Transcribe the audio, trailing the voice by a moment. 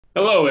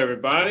Hello,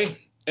 everybody.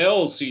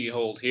 LC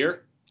Holt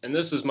here, and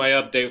this is my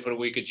update for the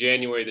week of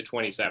January the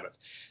 27th.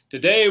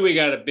 Today, we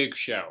got a big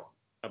show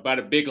about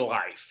a big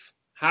life,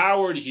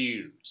 Howard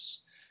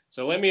Hughes.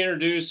 So let me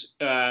introduce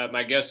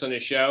my guest on the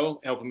show,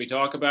 helping me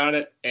talk about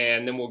it,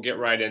 and then we'll get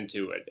right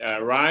into it.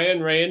 Ryan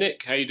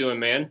Rayonec, how you doing,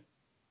 man?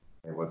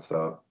 Hey, what's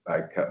up?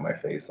 I cut my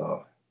face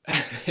off.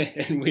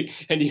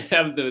 and you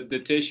have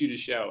the tissue to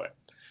show it.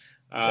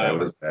 Yeah, it Um,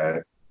 was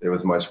bad. It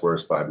was much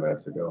worse 5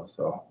 minutes ago.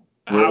 So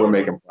we're Howard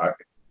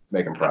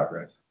making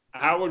progress.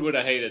 Howard would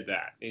have hated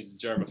that. He's a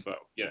germaphobe,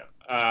 you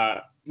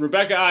know.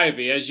 Rebecca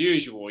Ivey, as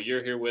usual,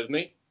 you're here with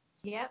me.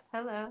 Yep,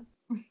 hello.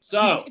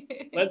 So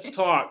let's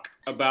talk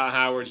about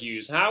Howard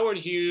Hughes. Howard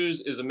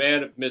Hughes is a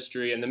man of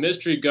mystery, and the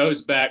mystery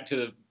goes back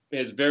to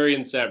his very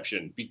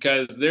inception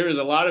because there is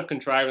a lot of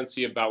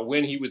contrivancy about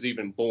when he was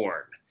even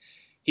born.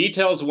 He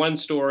tells one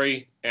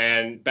story,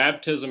 and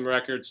baptism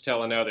records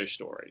tell another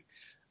story.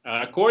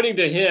 According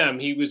to him,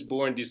 he was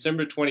born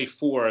December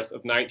 24th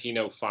of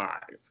 1905.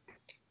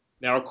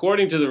 Now,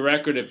 according to the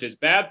record of his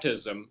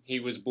baptism, he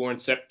was born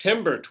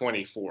September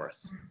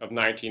 24th of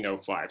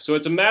 1905. So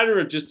it's a matter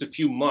of just a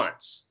few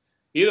months.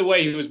 Either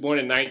way, he was born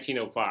in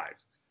 1905.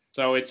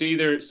 So it's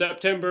either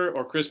September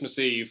or Christmas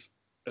Eve.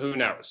 Who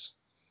knows?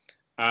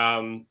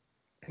 Um,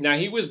 Now,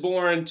 he was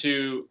born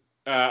to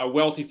a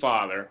wealthy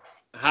father,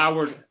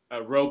 Howard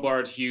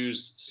Robart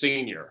Hughes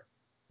Sr.,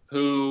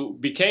 who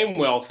became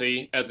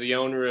wealthy as the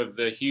owner of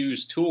the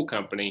Hughes Tool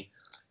Company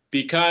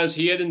because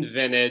he had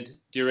invented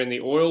during the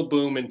oil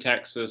boom in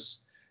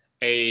Texas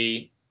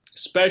a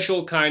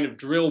special kind of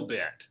drill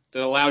bit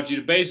that allowed you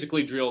to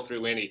basically drill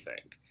through anything.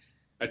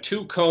 A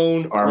two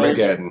cone roll.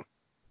 Armageddon.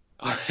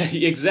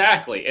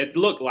 Exactly. It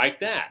looked like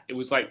that. It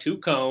was like two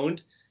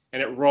coned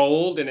and it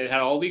rolled and it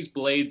had all these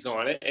blades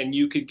on it and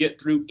you could get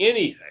through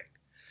anything.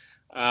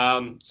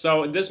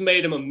 So this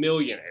made him a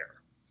millionaire.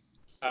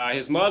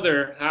 His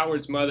mother,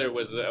 Howard's mother,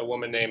 was a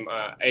woman named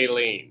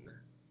Aileen.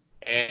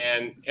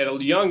 And at a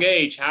young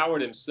age,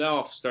 Howard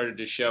himself started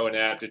to show an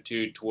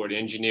aptitude toward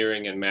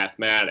engineering and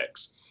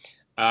mathematics.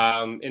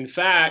 In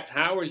fact,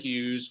 Howard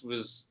Hughes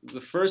was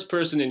the first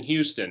person in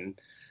Houston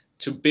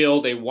to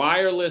build a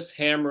wireless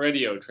ham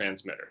radio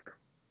transmitter.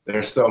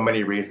 There's so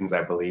many reasons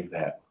I believe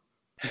that.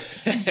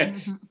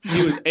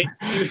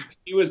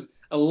 He was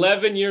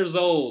 11 years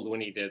old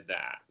when he did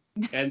that.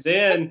 And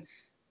then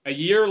a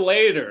year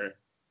later,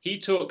 he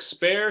took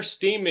spare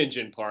steam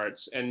engine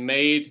parts and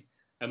made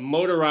a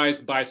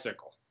motorized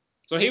bicycle.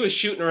 So he was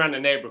shooting around the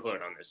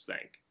neighborhood on this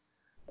thing.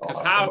 Because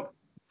Awesome.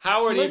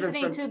 Howard even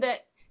Listening from to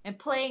that and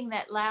playing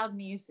that loud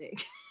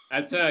music.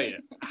 I tell you,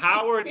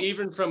 Howard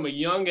even from a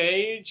young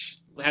age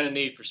had a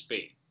need for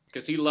speed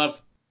because he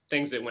loved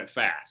things that went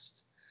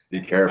fast. Be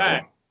In careful.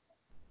 fact,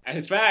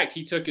 in fact,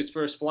 he took his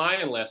first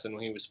flying lesson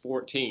when he was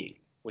 14,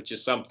 which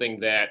is something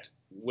that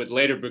would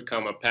later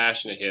become a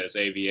passion of his,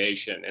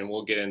 aviation, and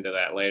we'll get into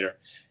that later.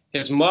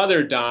 His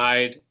mother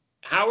died.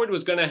 Howard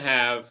was going to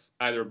have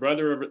either a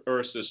brother or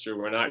a sister,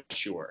 we're not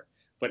sure.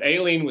 But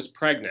Aileen was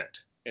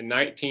pregnant in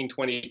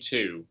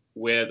 1922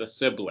 with a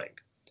sibling.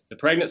 The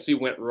pregnancy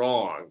went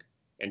wrong,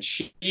 and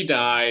she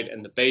died,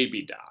 and the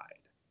baby died.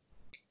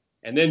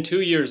 And then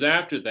 2 years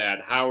after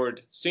that,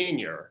 Howard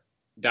Sr.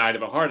 died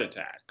of a heart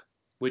attack,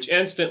 which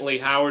instantly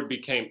Howard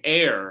became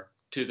heir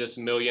to this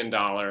 $1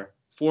 million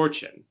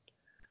fortune.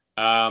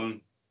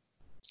 Um,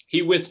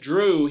 he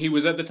withdrew. He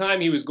was at the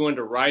time he was going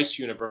to Rice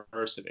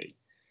University,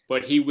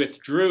 but he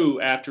withdrew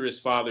after his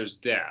father's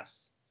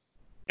death.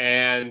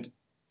 And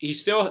he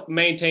still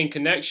maintained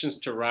connections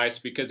to Rice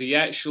because he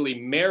actually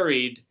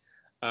married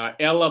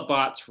Ella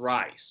Botts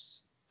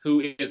Rice,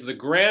 who is the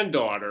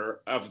granddaughter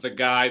of the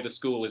guy the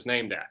school is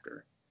named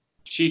after.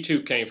 She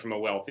too came from a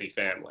wealthy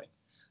family.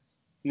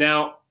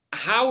 Now,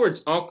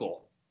 Howard's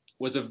uncle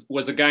was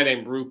a guy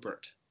named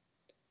Rupert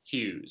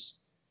Hughes,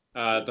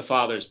 the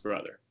father's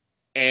brother,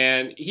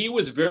 and he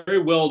was very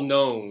well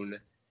known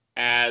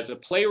as a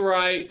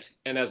playwright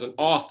and as an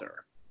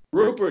author.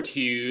 Rupert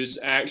Hughes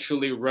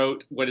actually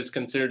wrote what is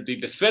considered the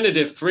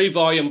definitive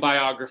three-volume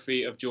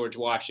biography of George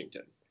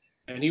Washington.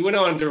 And he went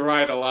on to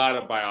write a lot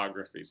of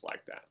biographies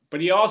like that.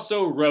 But he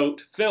also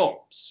wrote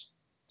films.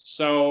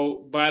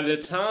 So by the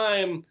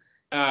time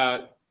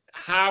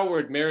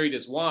Howard married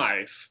his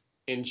wife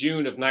in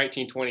June of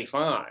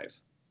 1925,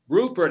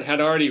 Rupert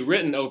had already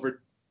written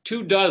over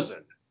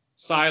 24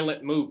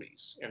 silent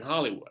movies in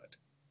Hollywood.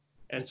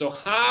 And so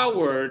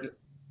Howard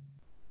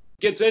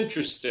gets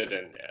interested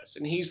in this.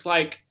 And he's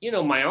like,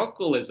 my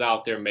uncle is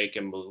out there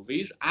making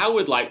movies. I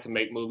would like to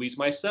make movies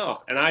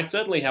myself. And I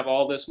suddenly have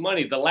all this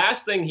money. The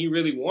last thing he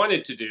really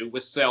wanted to do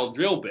was sell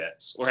drill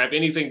bits or have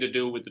anything to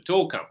do with the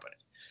tool company.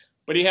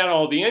 But he had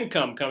all the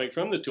income coming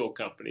from the tool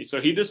company.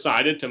 So he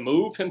decided to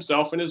move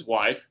himself and his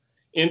wife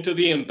into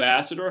the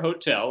Ambassador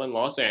Hotel in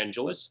Los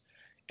Angeles,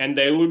 and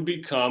they would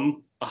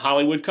become a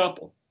Hollywood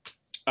couple.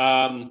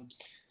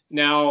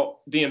 Now,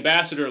 the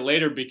ambassador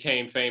later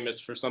became famous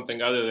for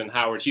something other than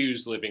Howard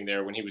Hughes living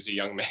there when he was a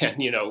young man.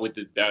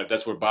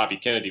 That's where Bobby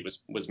Kennedy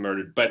was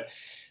murdered. But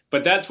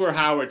that's where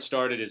Howard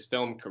started his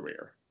film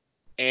career,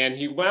 and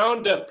he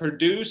wound up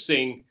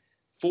producing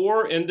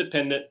 4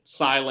 independent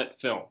silent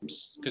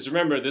films. Because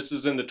remember, this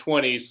is in the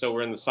 20s, so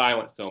we're in the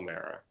silent film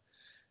era.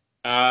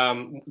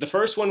 The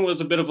first one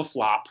was a bit of a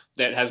flop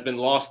that has been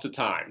lost to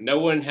time. No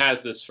one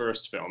has this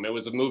first film. It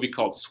was a movie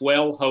called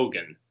Swell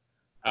Hogan.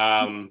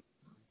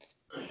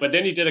 But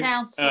then he did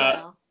Sounds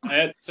swell.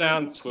 It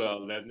sounds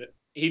swell, doesn't it?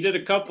 He did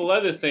a couple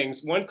other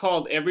things. One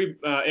called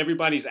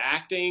Everybody's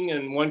Acting,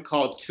 and one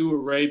called Two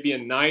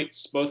Arabian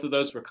Nights. Both of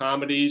those were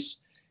comedies.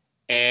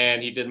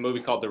 And he did a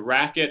movie called The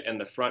Racket and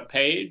The Front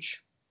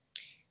Page.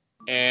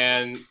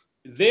 And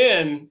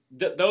then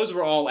those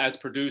were all as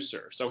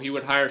producer. So he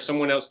would hire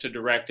someone else to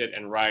direct it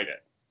and write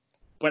it.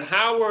 But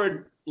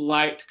Howard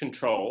liked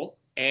control,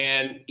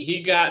 and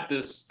he got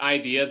this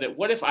idea that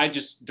what if I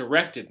just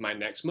directed my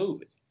next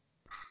movie?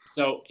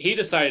 So he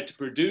decided to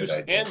produce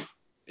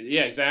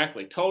yeah,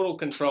 exactly. Total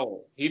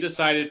control. He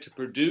decided to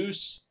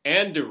produce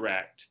and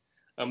direct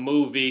a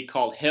movie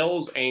called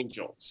Hell's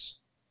Angels,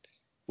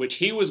 which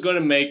he was going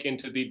to make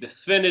into the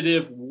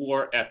definitive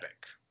war epic.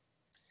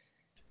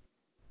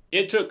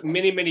 It took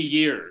many, many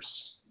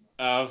years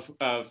of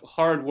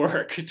hard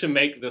work to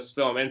make this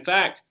film. In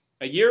fact,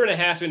 a year and a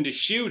half into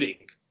shooting,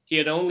 he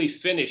had only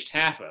finished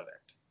half of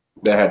it.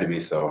 That had to be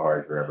so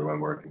hard for everyone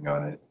working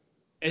on it.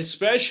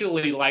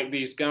 Especially like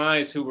these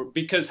guys who were,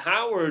 because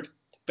Howard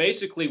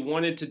basically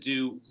wanted to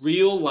do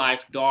real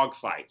life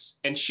dogfights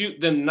and shoot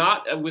them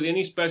not with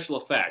any special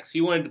effects. He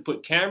wanted to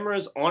put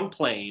cameras on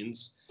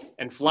planes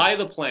and fly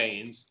the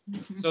planes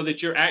so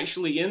that you're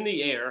actually in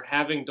the air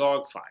having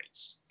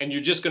dogfights and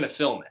you're just going to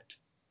film it.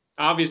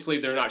 Obviously,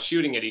 they're not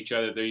shooting at each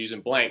other. They're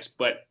using blanks,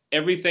 but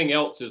everything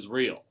else is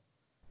real.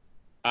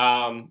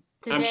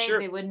 Today, I'm sure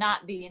they would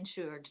not be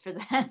insured for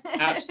that.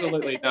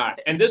 Absolutely not.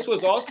 And this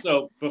was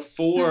also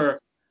before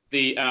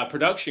the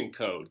production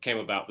code came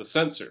about, the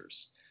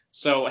censors.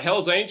 So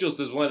Hell's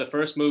Angels is one of the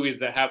first movies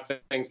that have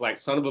things like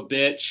son of a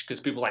bitch, because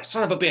people are like,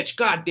 son of a bitch,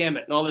 God damn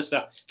it, and all this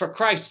stuff. For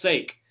Christ's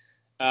sake.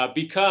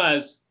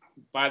 Because,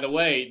 by the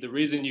way, the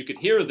reason you could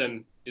hear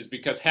them is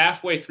because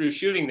halfway through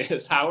shooting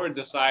this, Howard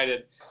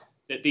decided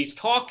that these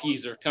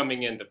talkies are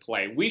coming into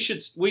play. We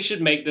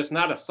should make this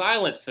not a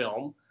silent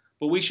film,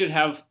 but we should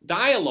have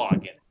dialogue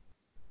in it.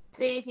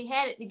 See, if he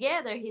had it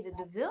together, he'd have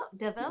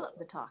developed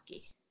the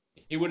talkie.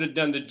 He would have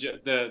done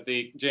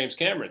the James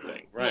Cameron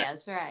thing, right? Yeah,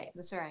 that's right.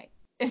 That's right.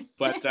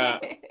 But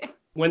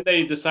when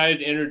they decided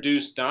to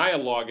introduce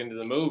dialogue into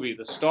the movie,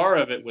 the star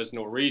of it was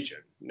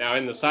Norwegian. Now,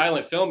 in the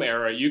silent film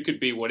era, you could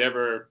be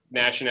whatever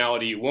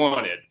nationality you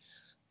wanted,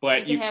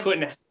 but you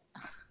couldn't.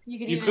 You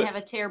could even have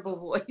a terrible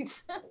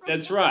voice.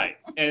 That's right.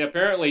 And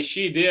apparently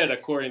she did,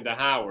 according to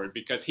Howard,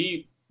 because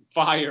he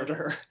fired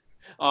her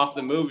off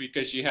the movie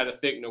because she had a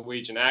thick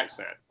Norwegian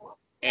accent.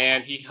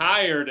 And he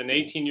hired an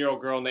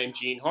 18-year-old girl named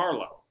Jean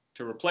Harlow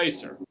to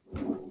replace her.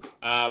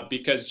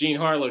 Because Jean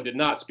Harlow did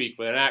not speak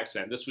with an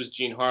accent. This was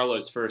Jean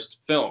Harlow's first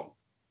film.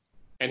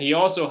 And he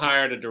also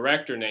hired a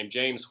director named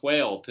James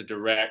Whale to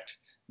direct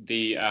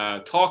the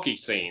talkie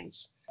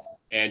scenes.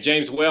 And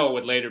James Whale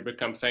would later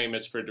become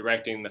famous for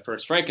directing the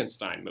first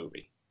Frankenstein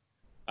movie.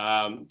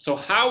 So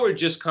Howard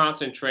just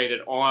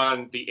concentrated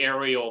on the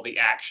aerial, the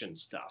action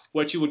stuff,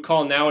 what you would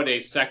call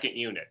nowadays second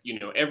unit, you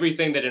know,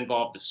 everything that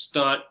involved the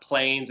stunt,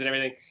 planes and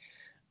everything.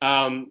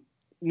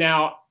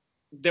 Now,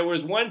 there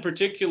was one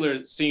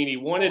particular scene. He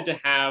wanted to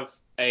have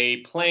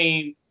a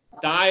plane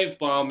dive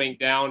bombing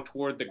down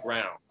toward the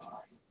ground.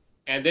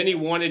 And then he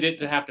wanted it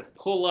to have to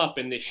pull up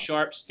in this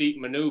sharp, steep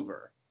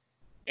maneuver.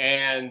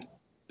 And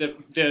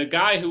the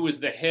guy who was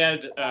the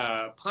head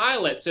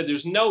pilot said,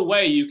 there's no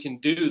way you can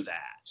do that.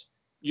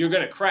 You're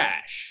going to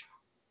crash.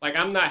 Like,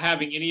 I'm not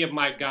having any of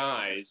my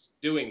guys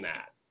doing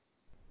that.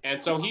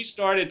 And so he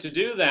started to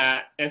do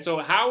that. And so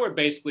Howard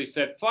basically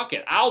said, fuck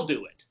it, I'll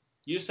do it.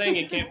 You're saying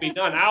it can't be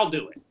done, I'll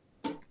do it.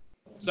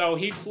 So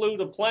he flew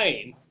the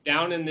plane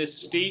down in this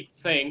steep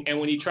thing, and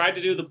when he tried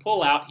to do the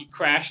pullout, he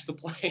crashed the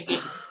plane.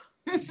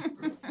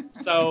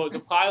 So the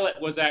pilot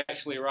was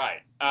actually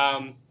right.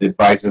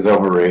 Advice is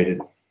overrated.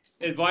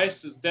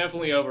 Advice is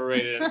definitely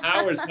overrated, and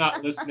Howard's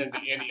not listening to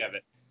any of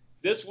it.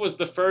 This was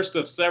the first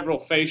of several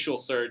facial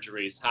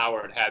surgeries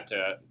Howard had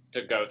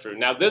to go through.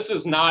 Now, this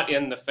is not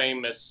in the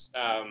famous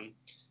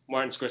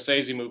Martin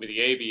Scorsese movie,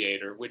 The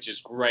Aviator, which is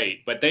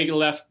great, but they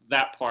left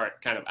that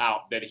part kind of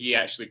out, that he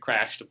actually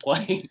crashed a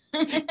plane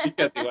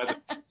because he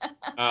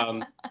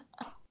wasn't.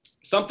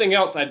 Something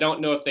else I don't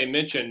know if they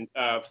mentioned,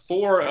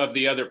 4 of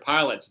the other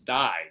pilots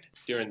died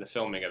during the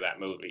filming of that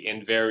movie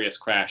in various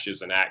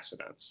crashes and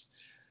accidents.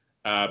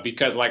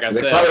 Because, like I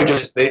said,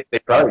 they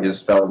probably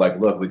just felt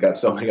like, look, we got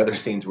so many other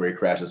scenes where he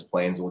crashes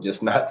planes. We'll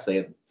just not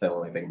say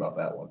anything about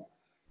that one.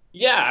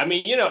 Yeah, I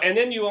mean, you know, and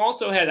then you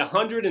also had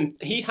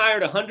he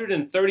hired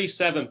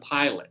 137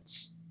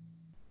 pilots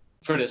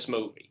for this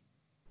movie.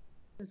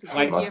 It was a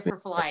good year for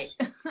flight.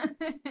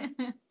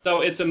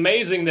 So it's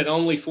amazing that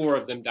only 4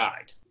 of them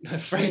died,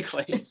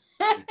 frankly.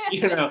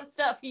 You know, the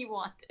stuff he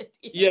wanted.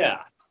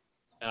 Yeah.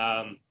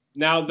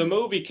 Now, the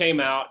movie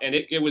came out, and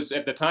it was,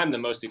 at the time, the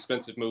most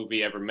expensive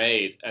movie ever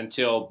made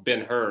until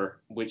Ben-Hur,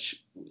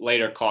 which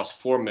later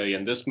cost $4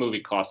 million. This movie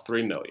cost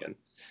 $3 million.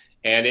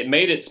 and it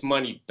made its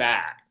money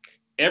back.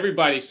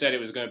 Everybody said it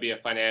was going to be a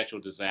financial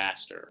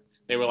disaster.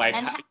 They were like,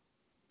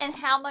 and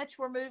how much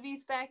were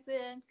movies back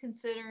then,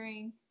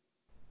 considering?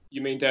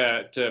 You mean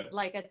to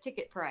like a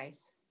ticket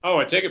price? Oh,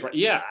 a ticket price.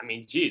 Yeah, I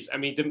mean, geez. I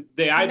mean,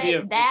 the to idea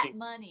make of that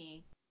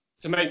money.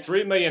 To make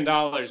 $3 million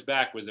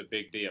back was a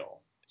big deal.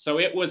 So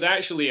it was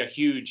actually a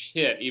huge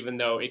hit, even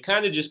though it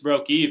kind of just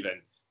broke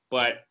even,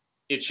 but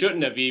it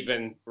shouldn't have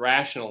even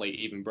rationally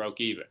even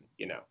broke even,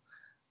 you know.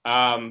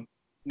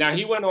 Now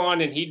he went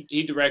on and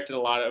he directed a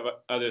lot of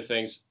other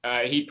things.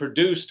 He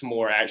produced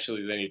more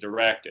actually than he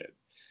directed.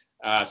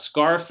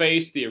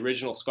 Scarface, the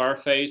original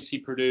Scarface, he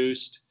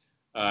produced.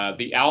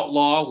 The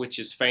Outlaw, which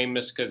is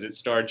famous because it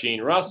starred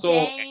Jane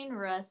Russell.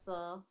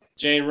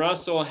 Jane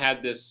Russell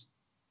had this.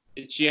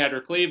 She had her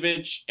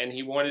cleavage, and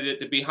he wanted it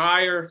to be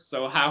higher.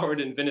 So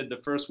Howard invented the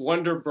first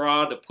Wonder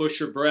Bra to push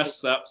her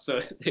breasts up so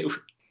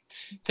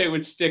they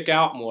would stick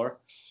out more.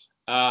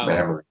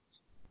 Memories.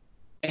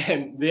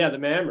 And yeah, the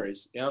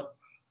memories. Yeah.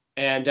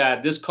 And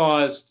this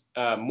caused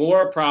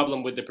more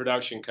problem with the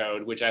production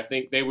code, which I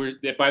think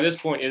by this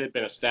point it had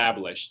been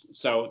established.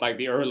 So like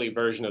the early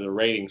version of the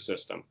rating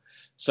system,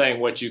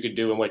 saying what you could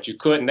do and what you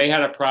couldn't. They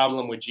had a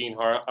problem with Jane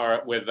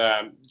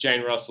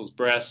Russell's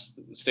breasts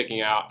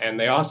sticking out, and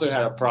they also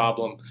had a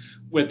problem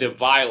with the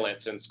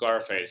violence in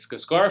Scarface,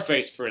 because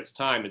Scarface for its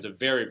time is a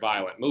very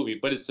violent movie,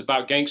 but it's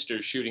about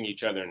gangsters shooting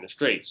each other in the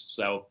streets.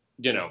 So,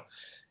 you know,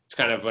 it's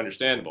kind of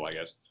understandable, I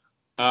guess.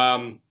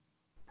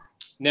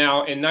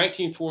 Now, in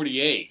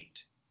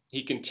 1948,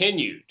 he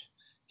continued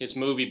his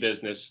movie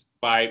business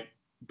by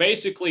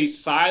basically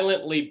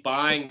silently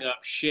buying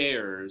up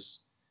shares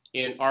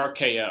in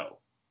RKO,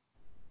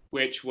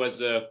 which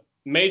was a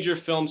major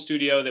film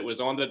studio that was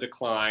on the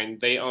decline.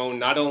 They owned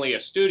not only a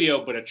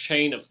studio, but a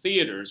chain of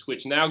theaters,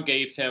 which now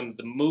gave him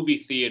the movie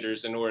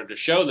theaters in order to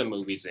show the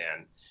movies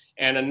in,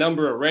 and a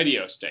number of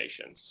radio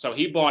stations. So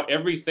he bought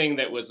everything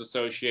that was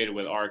associated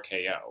with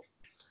RKO.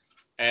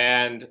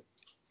 And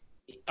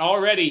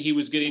already he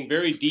was getting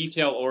very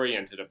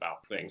detail-oriented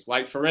about things.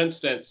 Like, for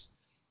instance,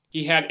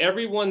 he had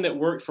everyone that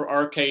worked for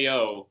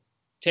RKO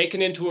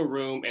taken into a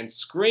room and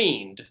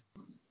screened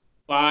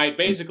by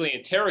basically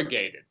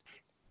interrogated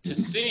to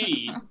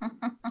see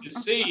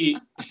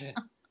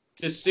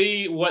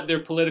what their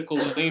political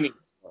leanings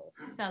were.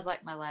 Sounds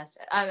like my last.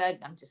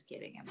 I'm just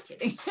kidding. I'm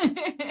kidding.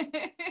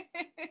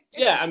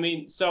 Yeah, I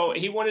mean, so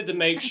he wanted to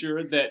make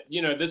sure that,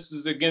 you know, this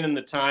was again in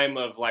the time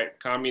of like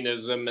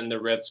communism and the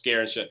Red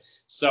Scare and shit.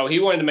 So he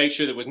wanted to make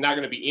sure there was not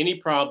going to be any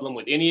problem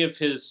with any of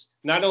his,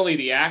 not only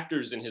the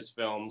actors in his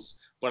films,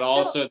 but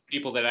also the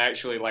people that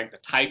actually, like the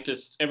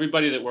typists,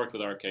 everybody that worked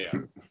with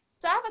RKO.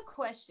 So I have a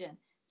question.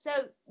 So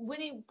when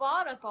he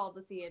bought up all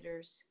the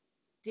theaters,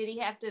 did he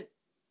have to,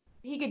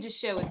 he could just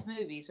show his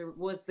movies, or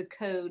was the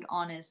code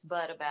on his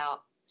butt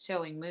about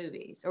showing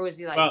movies? Or was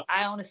he like, well,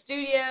 I own a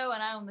studio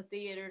and I own the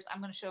theaters, I'm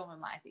going to show them in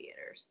my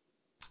theaters?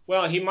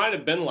 Well, he might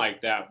have been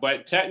like that,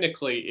 but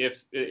technically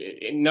if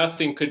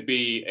nothing could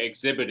be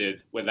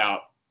exhibited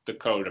without the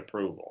code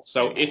approval.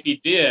 So if he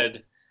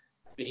did,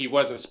 he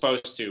wasn't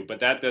supposed to, but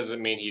that doesn't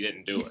mean he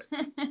didn't do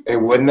it. Hey,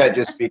 wouldn't that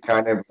just be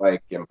kind of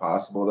like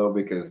impossible though?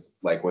 Because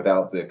like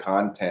without the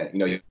content, you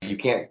know, you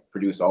can't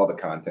produce all the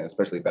content,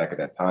 especially back at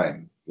that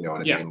time. You know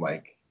what I mean?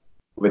 Like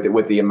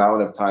with the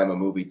amount of time a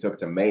movie took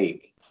to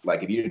make,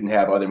 like if you didn't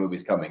have other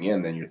movies coming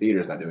in, then your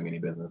theater's not doing any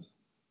business.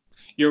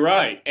 You're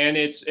right. And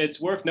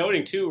it's worth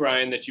noting too,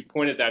 Ryan, that you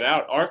pointed that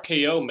out.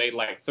 RKO made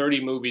like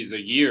 30 movies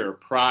a year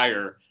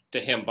prior to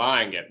him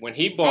buying it. When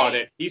he bought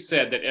it, he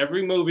said that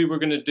every movie we're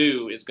going to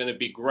do is going to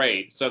be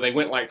great. So they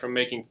went like from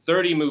making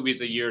 30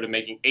 movies a year to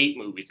making 8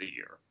 movies a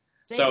year.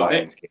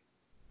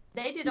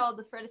 They did all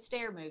the Fred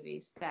Astaire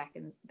movies back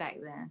then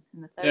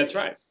in the 30s. That's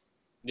right.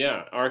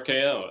 Yeah,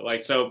 RKO.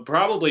 Like, so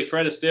probably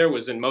Fred Astaire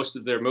was in most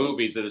of their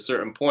movies at a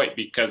certain point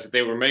because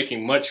they were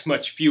making much,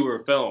 much fewer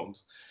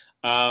films.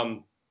 Now,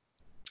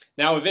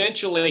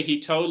 eventually, he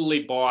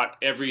totally bought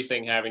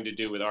everything having to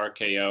do with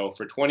RKO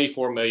for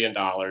 $24 million.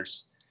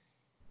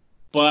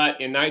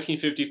 But in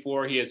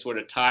 1954, he had sort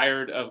of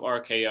tired of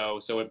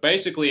RKO. So it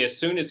basically, as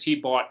soon as he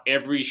bought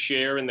every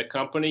share in the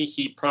company,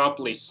 he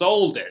promptly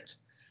sold it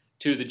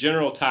to the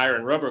General Tire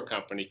and Rubber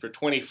Company for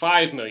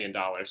 $25 million.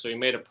 So he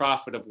made a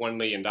profit of $1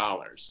 million.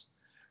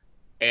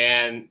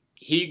 And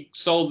he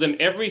sold them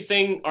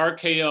everything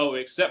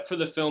RKO except for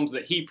the films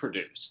that he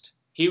produced.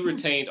 He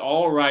retained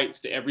all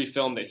rights to every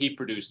film that he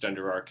produced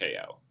under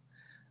RKO.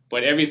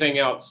 But everything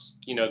else,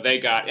 you know, they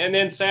got. And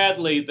then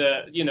sadly,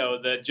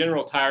 the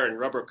General Tire and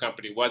Rubber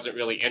Company wasn't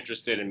really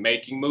interested in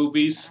making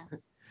movies.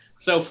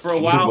 So for a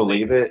while. Can you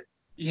believe it?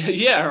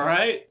 Yeah,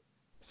 right.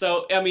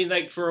 So, I mean,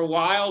 like for a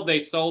while, they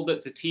sold it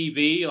to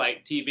TV,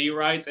 like TV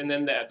rights. And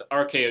then the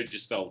RKO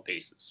just fell to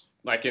pieces.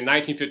 Like in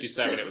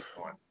 1957, it was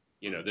gone.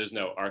 You know, there's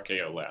no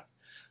RKO left.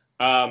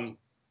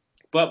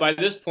 But by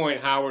this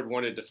point, Howard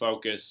wanted to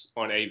focus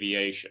on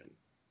aviation.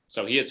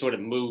 So he had sort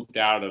of moved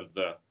out of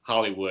the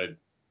Hollywood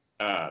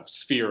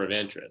sphere of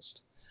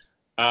interest.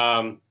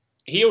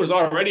 He was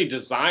already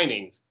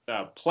designing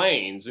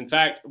planes. In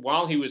fact,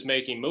 while he was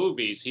making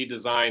movies, he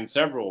designed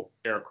several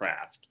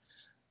aircraft.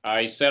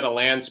 He set a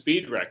land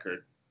speed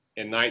record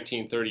in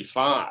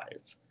 1935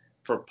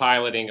 for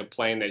piloting a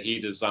plane that he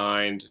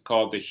designed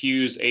called the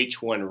Hughes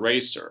H-1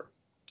 Racer.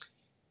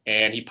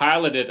 And he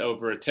piloted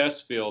over a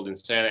test field in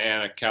Santa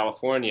Ana,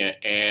 California,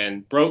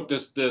 and broke the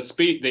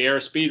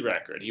airspeed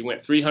record. He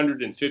went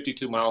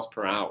 352 miles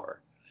per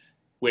hour,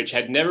 which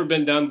had never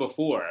been done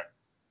before,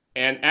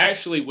 and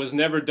actually was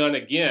never done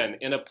again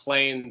in a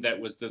plane that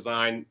was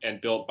designed and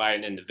built by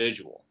an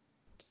individual.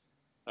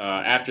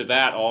 After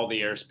that, all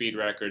the airspeed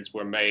records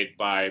were made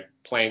by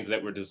planes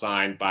that were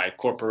designed by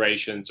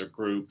corporations or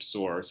groups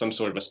or some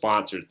sort of a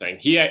sponsored thing.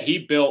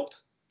 He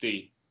built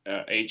the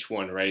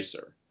H-1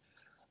 Racer.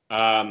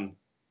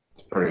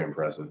 It's pretty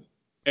impressive.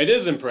 It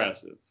is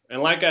impressive,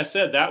 and like I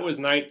said, that was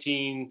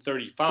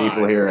 1935.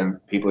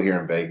 People here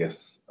in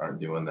Vegas aren't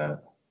doing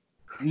that.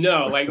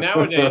 No, like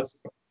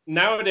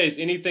nowadays,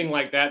 anything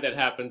like that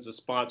happens is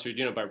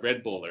sponsored, by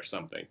Red Bull or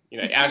something.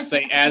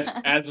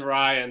 As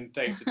Ryan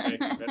takes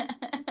it.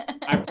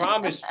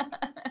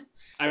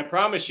 I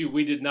promise you,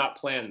 we did not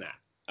plan that.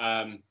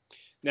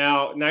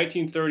 Now,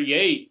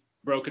 1938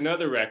 broke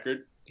another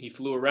record. He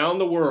flew around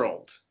the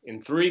world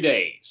in 3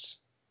 days,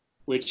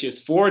 which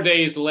is 4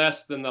 days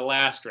less than the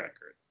last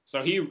record.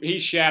 So he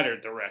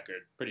shattered the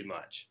record pretty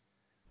much.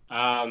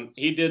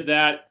 He did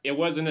that. It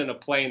wasn't in a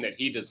plane that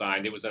he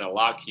designed. It was in a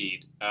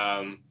Lockheed.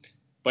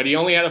 But he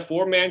only had a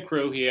 4-man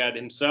crew. He had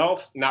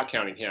himself, not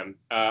counting him.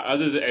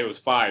 It was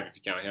 5 if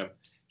you count him.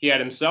 He had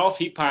himself.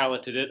 He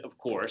piloted it, of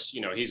course.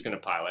 He's going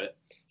to pilot it.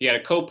 He had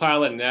a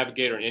co-pilot, a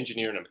navigator, an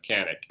engineer, and a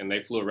mechanic, and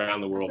they flew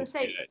around the world.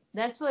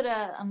 That's what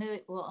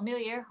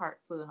Amelia Earhart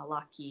flew in a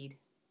Lockheed.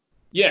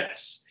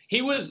 Yes,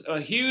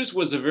 Hughes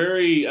was a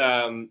very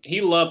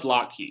he loved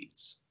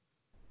Lockheeds,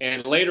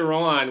 and later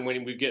on,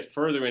 when we get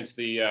further into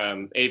the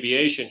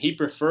aviation, he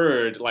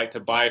preferred to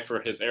buy for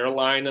his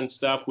airline and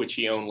stuff, which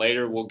he owned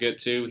later. We'll get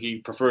to. He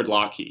preferred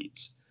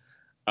Lockheeds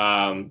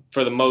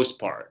for the most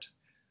part,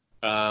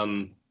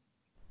 and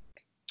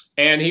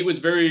he was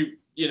very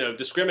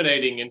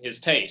discriminating in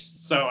his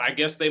taste. So I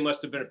guess they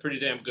must have been a pretty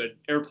damn good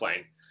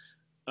airplane.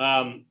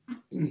 Now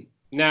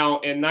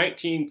in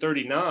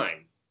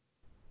 1939.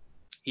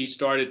 He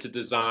started to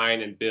design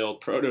and build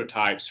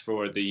prototypes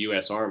for the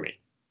U.S. Army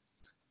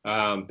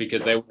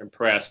because they were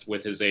impressed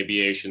with his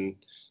aviation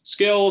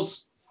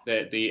skills,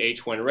 the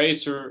H-1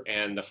 Racer,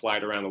 and the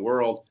flight around the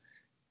world.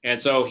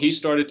 And so he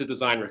started to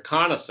design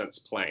reconnaissance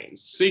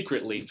planes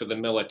secretly for the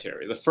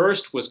military. The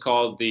first was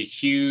called the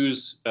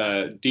Hughes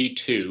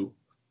D2,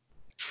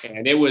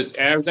 and it was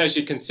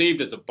actually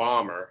conceived as a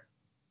bomber,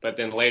 but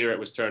then later it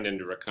was turned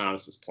into a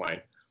reconnaissance plane.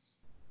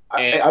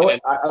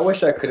 I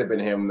wish I could have been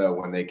him though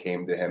when they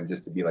came to him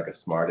just to be like a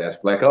smart ass,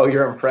 oh,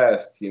 you're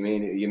impressed. You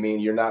mean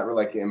you're not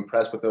really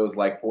impressed with those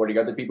 40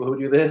 other people who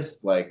do this?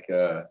 Oh,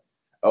 right.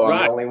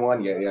 I'm the only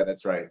one. Yeah,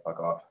 that's right. Fuck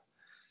off.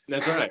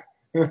 That's right.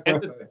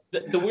 And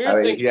the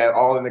weird thing, he had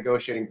all the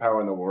negotiating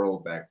power in the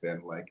world back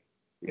then.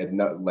 He had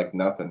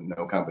nothing,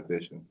 no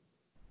competition.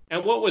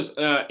 And what was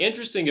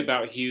interesting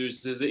about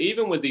Hughes is that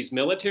even with these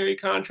military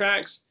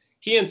contracts,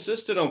 he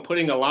insisted on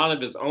putting a lot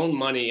of his own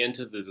money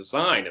into the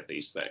design of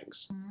these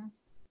things.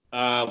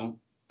 Mm-hmm.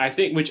 I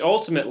think, which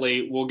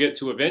ultimately we'll get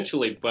to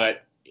eventually,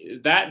 but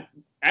that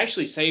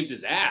actually saved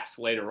his ass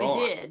later on.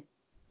 It did.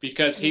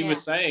 Because he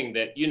was saying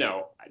that,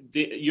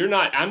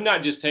 I'm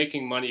not just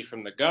taking money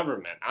from the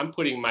government. I'm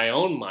putting my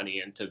own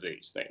money into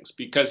these things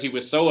because he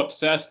was so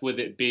obsessed with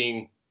it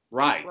being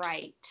right.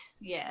 Right.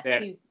 Yes.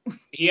 That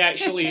he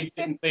actually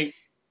didn't think.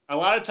 A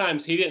lot of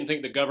times he didn't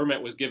think the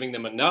government was giving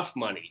them enough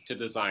money to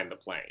design the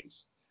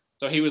planes.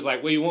 So he was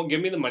like, well, you won't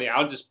give me the money.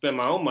 I'll just spend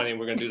my own money and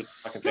we're going to do the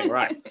fucking thing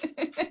right.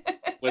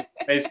 With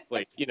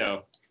basically,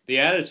 the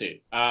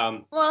attitude.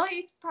 Well,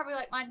 he's probably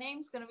like, my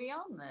name's going to be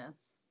on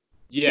this.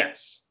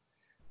 Yes.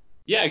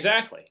 Yeah,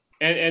 exactly.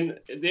 And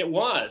it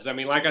was. I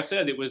mean, like I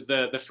said, it was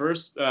the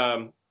first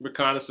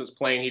reconnaissance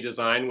plane he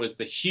designed was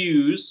the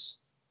Hughes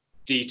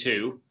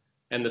D2.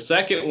 And the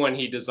second one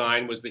he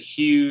designed was the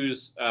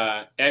Hughes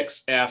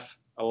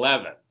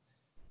XF-11,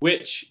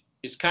 which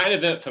is kind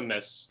of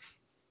infamous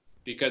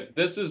because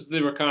this is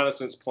the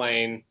reconnaissance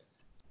plane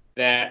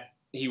that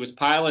he was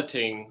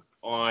piloting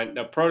on,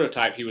 the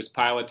prototype he was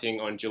piloting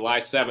on July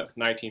 7th,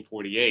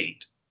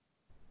 1948.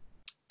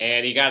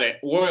 And he got an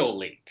oil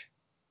leak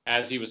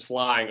as he was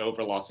flying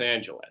over Los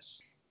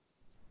Angeles.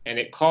 And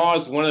it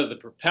caused one of the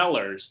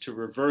propellers to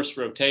reverse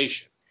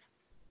rotation.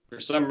 For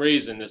some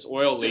reason, this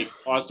oil leak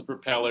caused the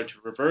propeller to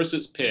reverse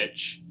its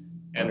pitch,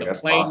 and the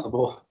plane.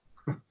 Possible.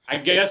 I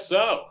guess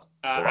so.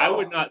 Wow. I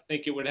would not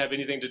think it would have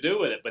anything to do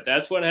with it, but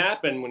that's what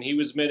happened when he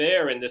was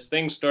midair, and this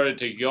thing started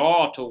to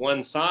yaw to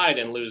one side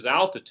and lose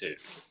altitude,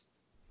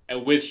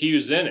 and with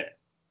Hughes in it,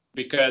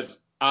 because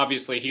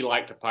obviously he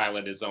liked to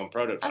pilot his own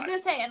prototype. I was gonna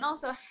say, and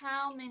also,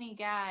 how many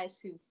guys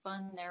who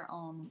fund their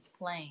own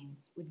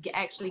planes would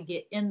actually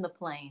get in the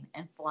plane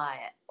and fly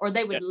it, or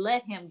they would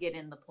let him get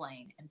in the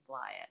plane and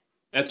fly it?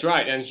 That's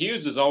right, and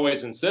Hughes is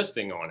always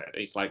insisting on it.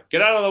 He's like,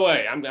 "Get out of the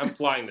way! I'm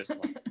flying this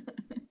plane."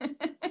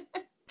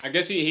 I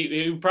guess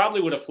he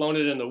probably would have flown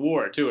it in the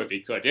war too if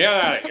he could. Get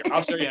out of here!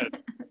 I'll show you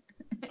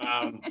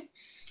how to.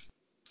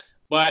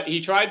 But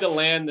he tried to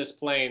land this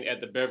plane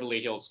at the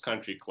Beverly Hills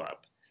Country Club,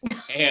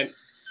 and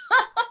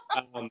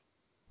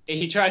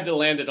he tried to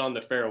land it on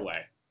the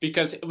fairway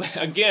because,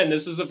 again,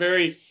 this is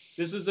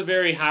a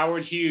very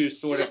Howard Hughes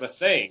sort of a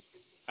thing.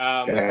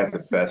 I had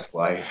the best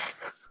life.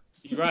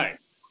 Right?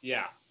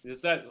 Yeah.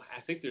 I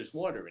think there's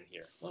water in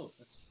here. Oh,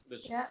 that's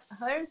Yeah,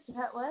 where's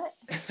that? What?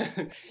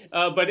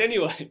 but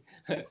anyway,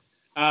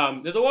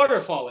 there's a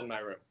waterfall in my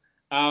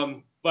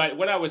room. But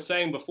what I was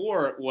saying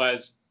before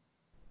was,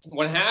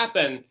 what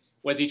happened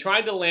was he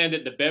tried to land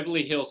at the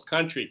Beverly Hills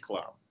Country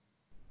Club,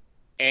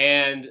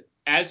 and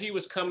as he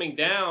was coming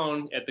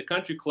down at the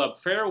Country Club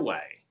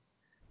fairway,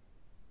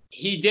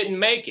 he didn't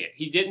make it.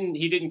 He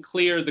didn't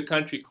clear the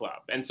Country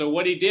Club, and so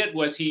what he did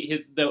was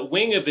the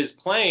wing of his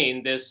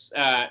plane, this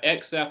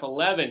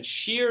XF-11,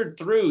 sheared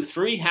through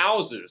 3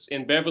 houses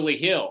in Beverly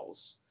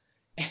Hills,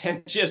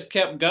 and just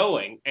kept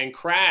going and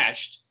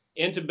crashed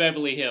into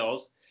Beverly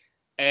Hills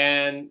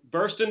and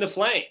burst into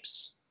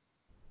flames.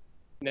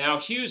 Now,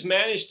 Hughes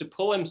managed to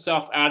pull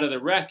himself out of the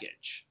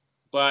wreckage,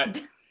 but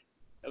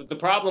the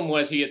problem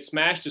was he had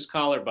smashed his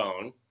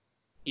collarbone.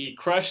 He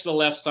crushed the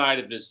left side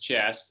of his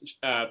chest.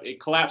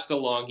 It collapsed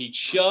along. He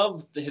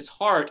shoved his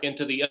heart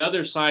into the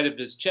other side of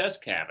his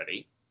chest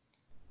cavity,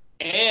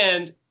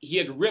 and he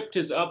had ripped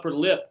his upper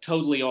lip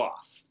totally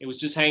off. It was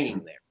just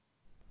hanging there.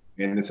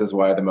 And this is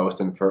why the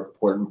most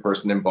important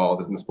person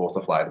involved isn't supposed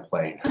to fly the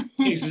plane.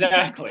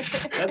 Exactly.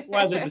 That's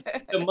why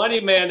the money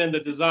man and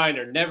the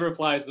designer never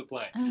flies the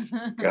plane.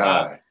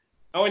 God.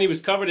 And he was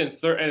covered in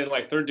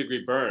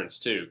third-degree burns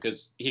too,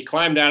 because he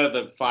climbed out of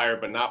the fire,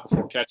 but not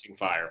before catching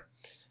fire.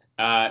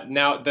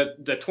 Now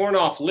the torn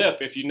off lip,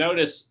 if you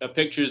notice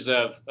pictures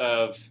of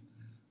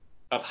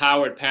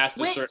Howard past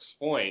a certain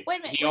point, wait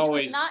a minute, he which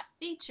always was not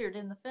featured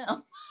in the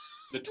film.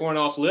 The torn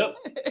off lip.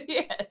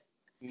 Yes.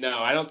 No,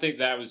 I don't think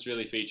that was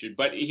really featured,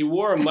 but he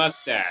wore a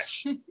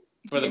mustache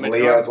for the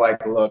majority. Leo's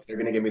like, look, you're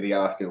gonna give me the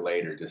Oscar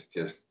later.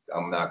 Just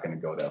I'm not gonna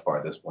go that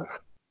far this one.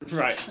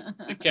 Right,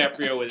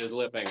 DiCaprio with his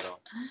lip hanging on.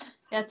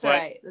 That's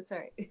right. That's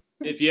right.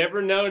 If you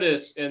ever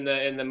notice in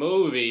the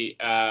movie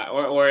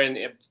or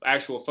in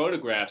actual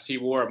photographs, he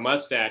wore a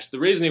mustache. The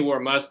reason he wore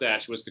a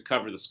mustache was to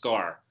cover the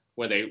scar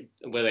where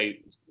they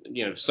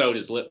sewed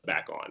his lip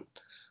back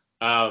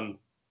on.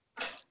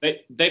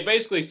 They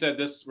basically said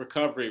this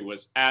recovery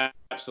was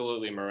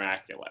absolutely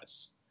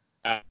miraculous.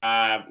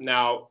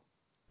 Now,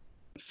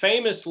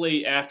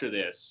 famously after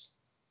this,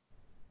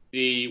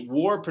 the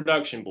War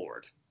Production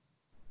Board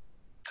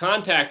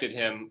contacted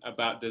him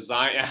about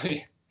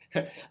design.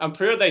 I'm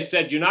sure they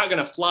said, you're not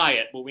going to fly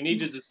it, but we need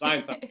to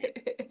design something.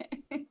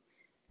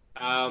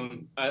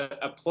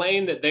 A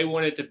plane that they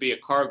wanted to be a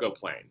cargo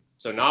plane,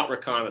 so not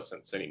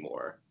reconnaissance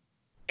anymore.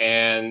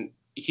 And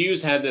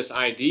Hughes had this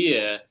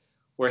idea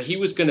where he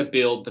was going to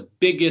build the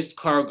biggest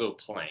cargo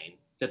plane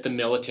that the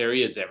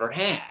military has ever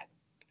had.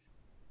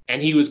 And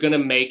he was going to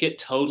make it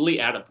totally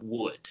out of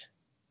wood.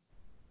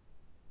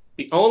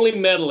 The only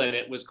metal in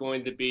it was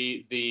going to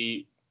be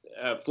the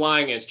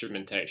flying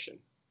instrumentation,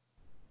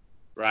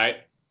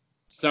 right?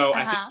 So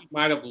I think he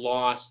might have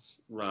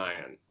lost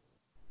Ryan.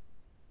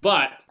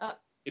 But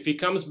if he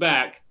comes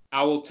back,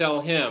 I will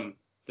tell him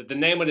that the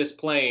name of this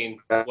plane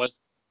was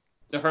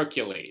the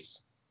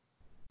Hercules.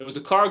 It was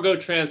a cargo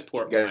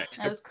transport plane.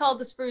 It was called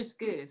the Spruce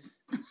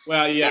Goose.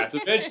 Well, yes,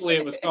 eventually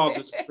it was called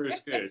the Spruce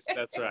Goose.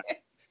 That's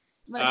right.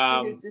 Much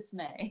to his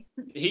dismay.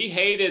 He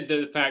hated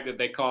the fact that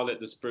they called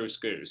it the Spruce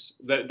Goose.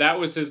 That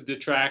was his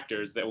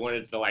detractors that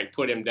wanted to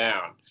put him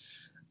down.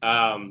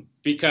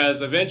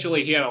 Because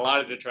eventually he had a lot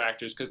of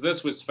detractors, because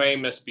this was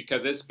famous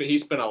because he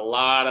spent a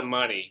lot of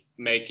money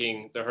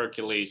making the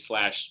Hercules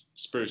 /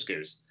 Spruce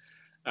Goose.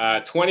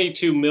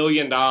 $22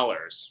 million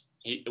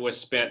was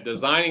spent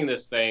designing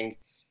this thing,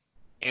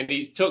 and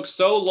he took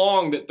so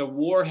long that the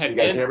war had ended.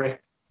 You guys hear me?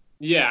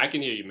 Yeah, I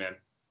can hear you, man.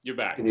 You're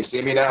back. Can you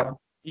see me now?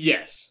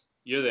 Yes,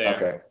 you're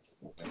there.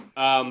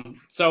 Okay.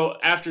 So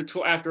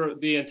after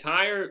the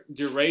entire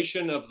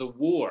duration of the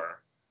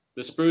war,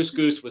 the Spruce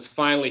Goose was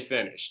finally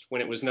finished when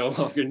it was no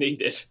longer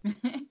needed.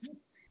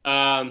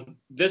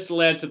 This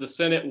led to the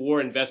Senate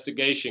War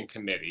Investigation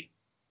Committee,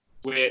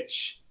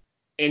 which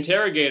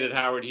interrogated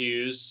Howard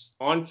Hughes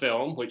on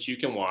film, which you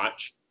can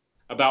watch,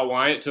 about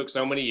why it took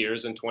so many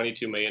years and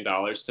 $22 million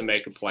to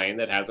make a plane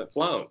that hasn't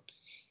flown.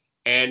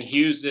 And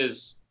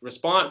Hughes's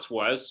response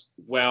was,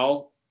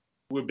 well,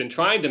 we've been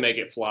trying to make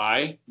it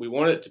fly. We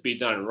want it to be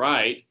done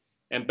right.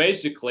 And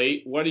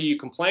basically, what are you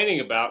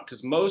complaining about?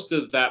 Because most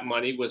of that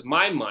money was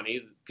my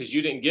money because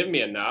you didn't give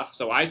me enough.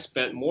 So I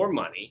spent more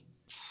money.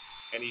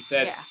 And he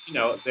said,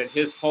 that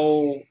his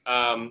whole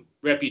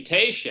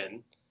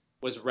reputation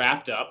was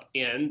wrapped up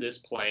in this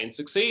plane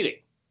succeeding.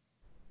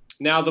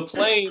 Now, the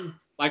plane,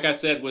 like I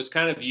said, was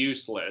kind of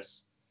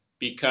useless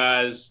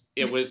because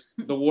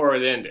the war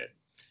had ended.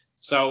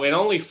 So it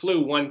only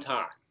flew one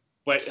time.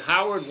 But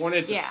Howard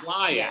wanted to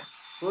fly it,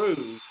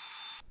 prove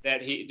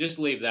that just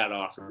leave that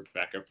off,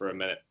 Rebecca, for a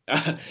minute.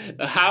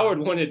 Howard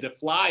wanted to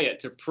fly it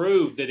to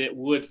prove that it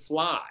would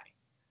fly,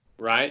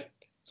 right?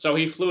 So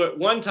he flew it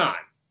one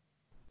time.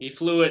 He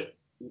flew it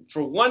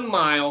for 1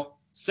 mile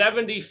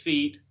 70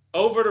 feet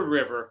over the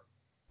river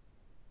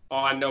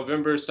on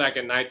November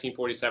 2nd,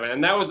 1947.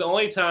 And that was the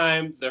only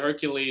time the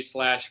Hercules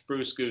 /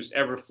 Spruce Goose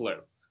ever flew.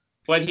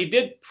 But he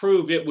did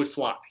prove it would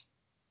fly.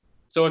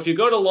 So if you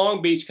go to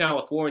Long Beach,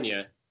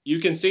 California, you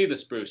can see the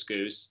Spruce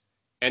Goose,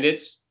 and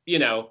it's, you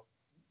know,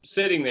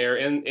 sitting there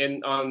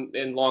in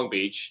Long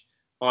Beach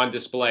on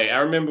display. I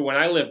remember when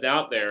I lived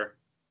out there,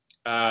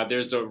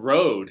 there's a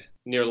road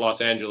near Los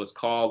Angeles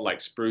called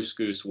like Spruce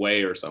Goose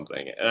Way or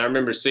something. And I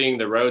remember seeing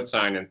the road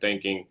sign and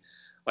thinking,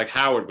 like,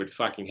 Howard would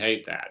fucking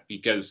hate that,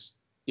 because,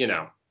 you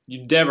know,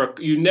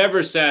 you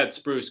never said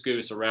Spruce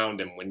Goose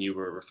around him when you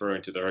were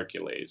referring to the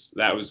Hercules.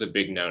 That was a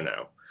big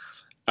no-no.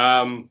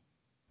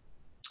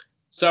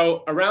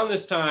 So around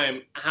this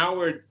time,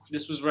 Howard,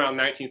 this was around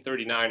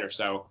 1939 or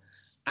so,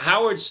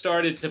 Howard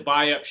started to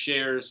buy up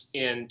shares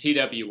in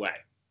TWA.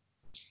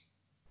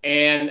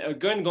 And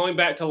again, going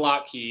back to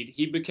Lockheed,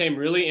 he became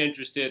really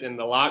interested in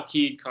the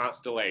Lockheed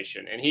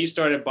Constellation. And he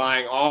started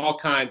buying all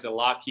kinds of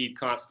Lockheed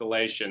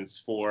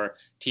Constellations for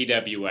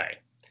TWA,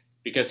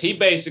 because he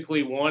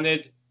basically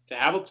wanted to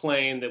have a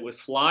plane that would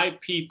fly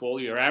people,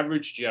 your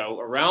average Joe,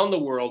 around the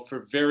world for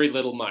very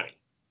little money.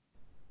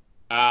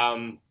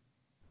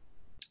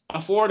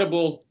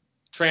 Affordable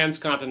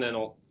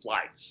transcontinental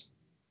flights.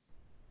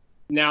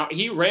 Now,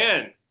 he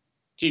ran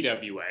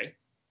TWA,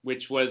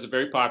 which was a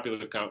very popular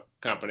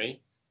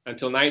company,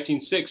 until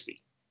 1960.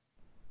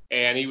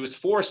 And he was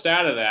forced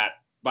out of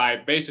that by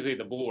basically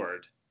the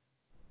board,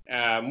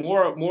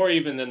 more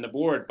even than the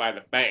board, by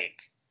the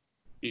bank,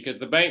 because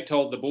the bank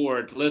told the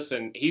board,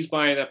 listen, he's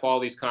buying up all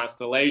these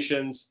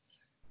constellations.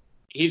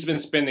 He's been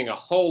spending a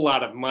whole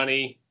lot of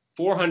money,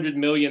 $400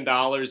 million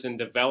in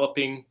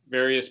developing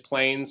various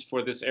planes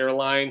for this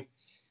airline.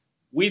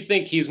 We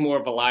think he's more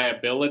of a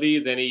liability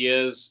than he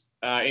is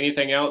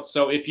anything else.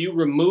 So if you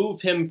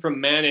remove him from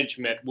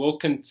management, we'll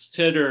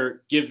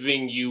consider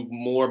giving you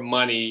more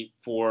money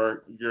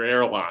for your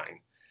airline.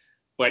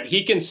 But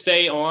he can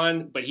stay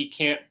on, but he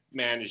can't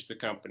manage the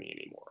company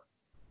anymore,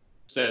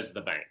 says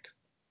the bank.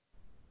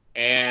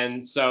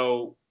 And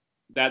so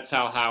that's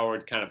how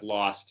Howard kind of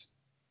lost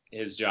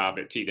his job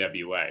at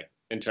TWA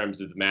in terms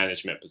of the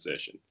management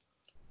position.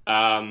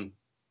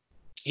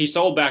 He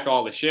sold back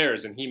all the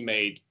shares, and he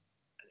made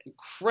an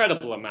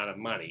incredible amount of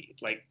money,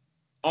 like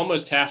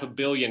almost $500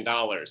 million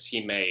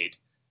he made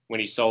when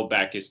he sold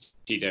back his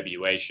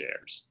TWA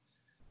shares.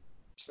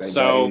 Thank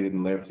God he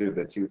didn't live through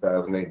the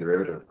 2008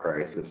 derivative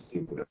crisis. He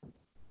would have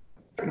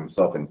turned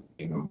himself into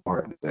even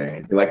more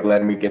insane. Like,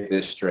 let me get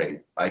this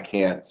straight. I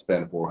can't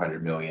spend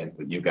 $400 million,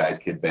 but you guys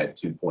could bet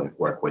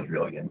 2.4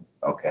 quadrillion.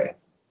 Okay.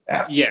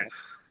 Yeah.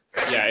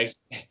 Yeah,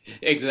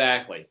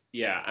 exactly.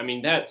 Yeah, I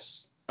mean,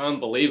 that's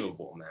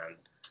unbelievable, man.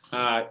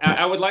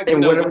 I would like to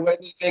know. What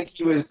do you think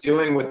he was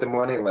doing with the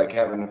money? Like,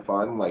 having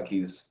fun? Like,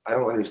 I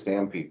don't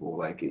understand people.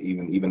 Like,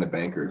 even the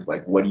bankers.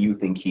 Like, what do you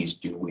think he's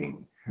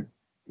doing?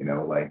 You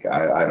know, like,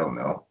 I don't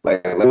know.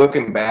 Like,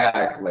 looking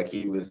back, like,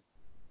 he was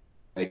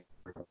like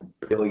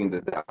billions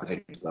of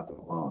dollars. He's left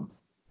alone.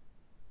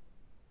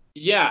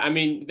 Yeah, I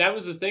mean, that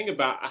was the thing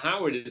about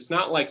Howard. It's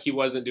not like he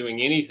wasn't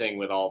doing anything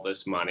with all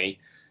this money.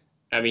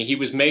 I mean, he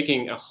was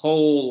making a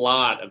whole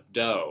lot of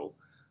dough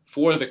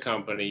for the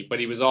company, but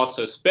he was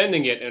also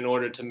spending it in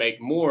order to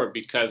make more,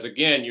 because,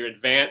 again, you're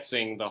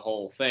advancing the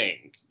whole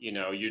thing. You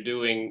know, you're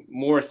doing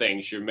more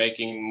things. You're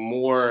making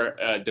more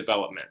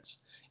developments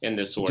in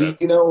this sort of.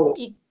 Do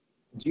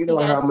you know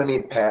how many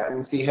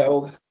patents he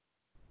held?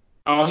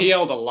 Oh, he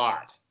held a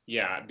lot.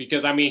 Yeah,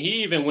 because, I mean,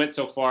 he even went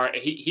so far,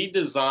 he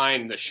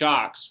designed the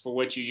shocks for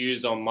what you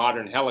use on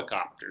modern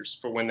helicopters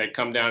for when they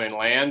come down and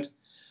land,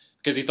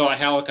 because he thought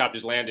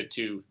helicopters landed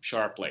too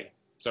sharply.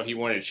 So he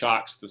wanted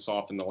shocks to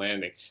soften the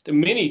landing. There are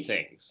many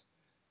things.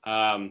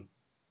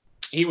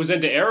 He was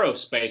into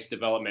aerospace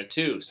development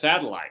too,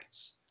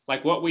 satellites.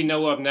 Like what we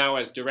know of now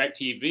as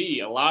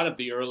DirecTV, a lot of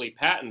the early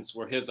patents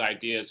were his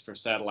ideas for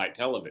satellite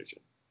television.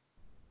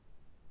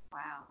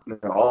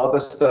 Wow. All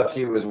the stuff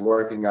he was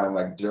working on,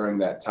 like, during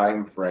that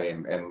time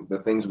frame, and the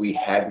things we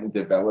hadn't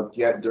developed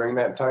yet during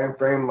that time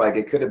frame, like,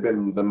 it could have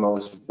been the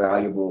most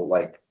valuable,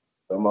 like,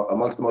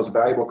 amongst the most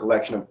valuable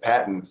collection of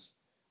patents.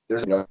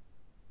 There's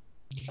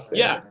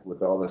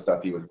with all the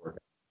stuff he was working on.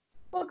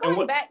 Well,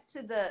 going back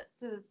to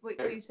what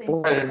you were saying,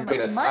 so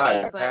much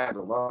money, but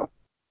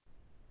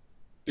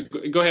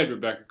go ahead,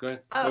 Rebecca. Go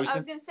ahead. Oh, I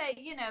was going to say,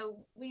 you know,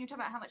 when you're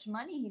talking about how much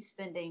money he's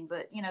spending,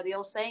 but, you know, the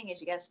old saying is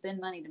you got to spend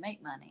money to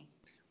make money.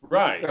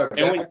 Right.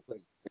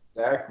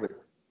 Exactly.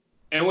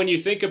 And when you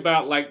think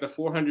about, like, the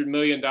 $400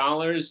 million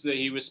that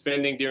he was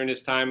spending during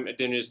his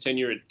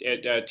tenure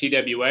at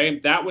TWA,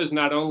 that was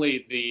not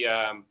only the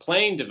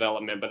plane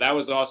development, but that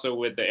was also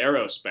with the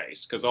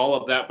aerospace, because all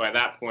of that by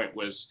that point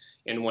was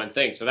in one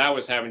thing. So that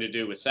was having to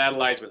do with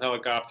satellites, with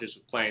helicopters,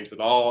 with planes, with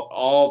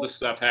all the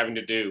stuff having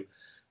to do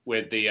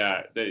with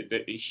the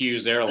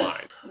Hughes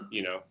airline,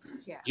 you know,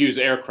 Hughes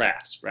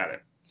aircrafts,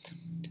 rather.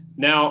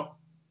 Now,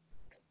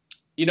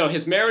 you know,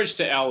 his marriage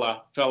to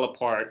Ella fell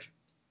apart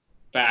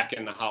back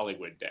in the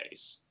Hollywood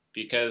days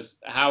because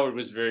Howard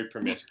was very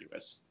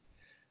promiscuous.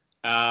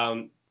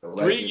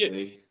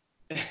 3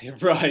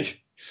 Right.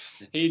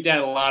 He had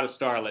a lot of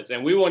starlets,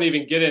 and we won't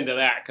even get into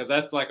that because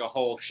that's like a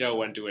whole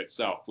show unto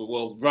itself. We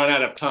will run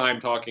out of time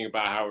talking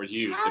about Howard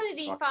Hughes. How did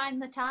he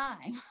find the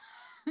time?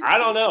 I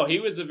don't know. He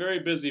was a very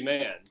busy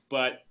man,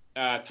 but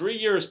 3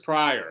 years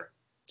prior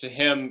to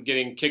him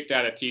getting kicked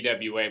out of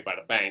TWA by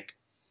the bank,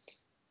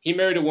 he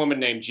married a woman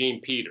named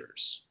Jean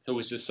Peters, who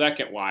was his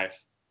second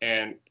wife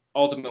and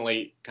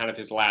ultimately kind of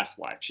his last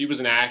wife. She was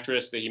an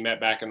actress that he met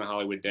back in the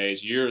Hollywood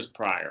days years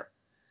prior.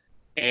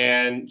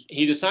 And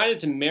he decided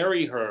to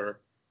marry her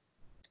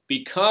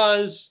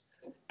because,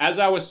 as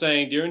I was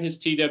saying, during his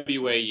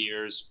TWA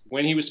years,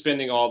 when he was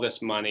spending all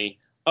this money,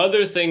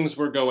 other things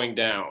were going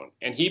down.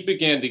 And he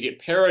began to get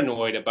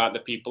paranoid about the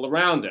people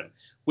around him,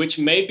 which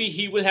maybe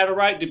he would have a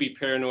right to be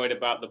paranoid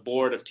about the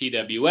board of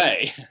TWA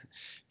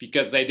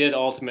because they did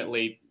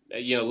ultimately,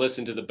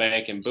 listen to the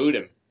bank and boot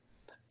him.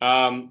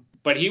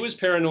 But he was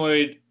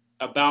paranoid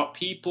about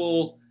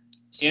people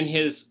in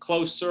his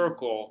close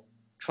circle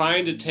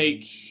trying to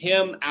take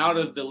him out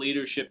of the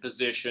leadership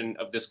position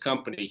of this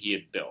company he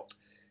had built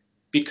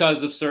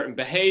because of certain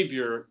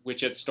behavior which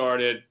had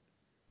started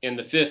in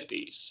the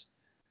 50s.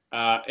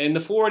 In the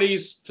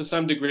 40s to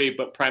some degree,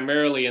 but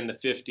primarily in the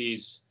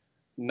 50s,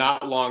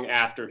 not long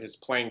after his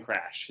plane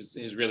crash,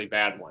 his really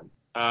bad one.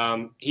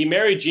 He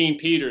married Jean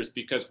Peters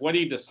because what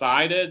he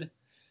decided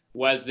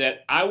was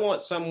that I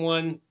want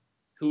someone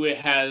who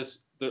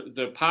has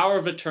the power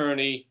of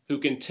attorney, who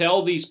can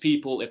tell these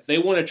people if they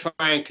want to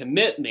try and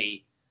commit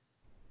me,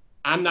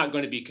 I'm not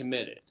going to be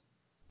committed.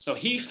 So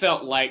he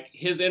felt like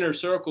his inner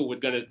circle was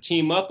going to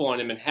team up on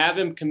him and have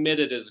him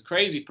committed as a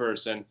crazy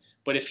person.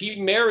 But if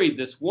he married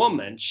this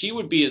woman, she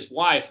would be his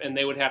wife and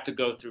they would have to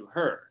go through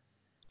her.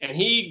 And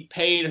he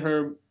paid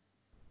her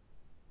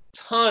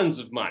tons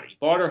of money,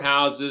 bought her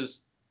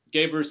houses,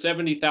 gave her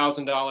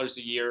 $70,000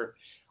 a year,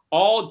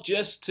 all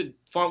just to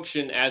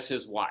function as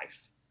his wife.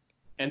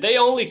 And they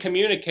only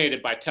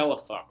communicated by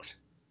telephone.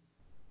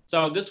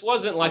 So this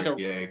wasn't like a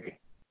gig.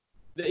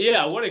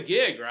 Yeah, what a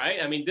gig, right?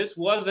 I mean, this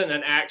wasn't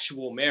an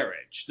actual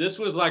marriage. This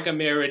was like a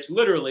marriage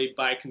literally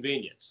by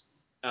convenience,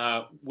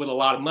 with a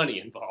lot of money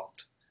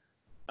involved.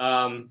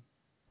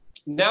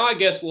 Now I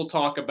guess we'll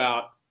talk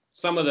about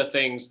some of the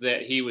things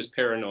that he was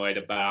paranoid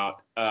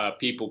about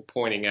people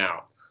pointing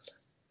out.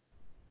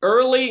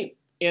 Early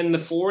in the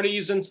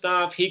 40s and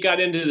stuff, he got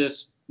into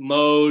this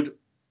mode,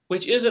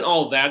 which isn't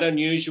all that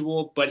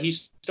unusual, but he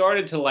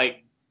started to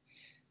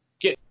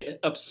get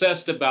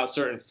obsessed about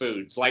certain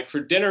foods. Like for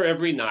dinner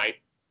every night,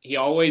 he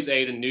always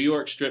ate a New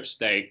York strip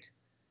steak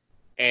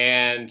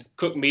and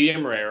cooked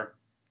medium rare,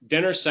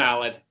 dinner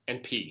salad,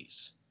 and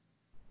peas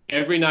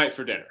every night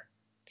for dinner.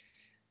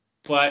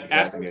 But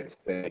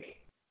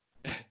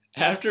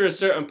after a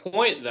certain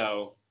point,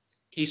 though,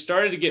 he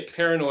started to get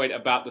paranoid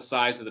about the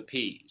size of the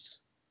peas.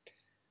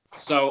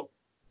 So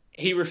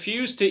he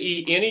refused to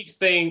eat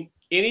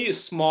any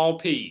small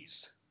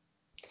peas.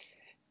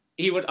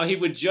 He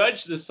would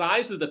judge the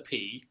size of the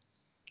pea,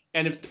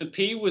 and if the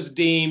pea was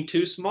deemed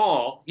too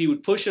small, he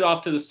would push it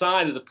off to the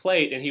side of the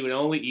plate, and he would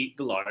only eat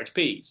the large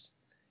peas.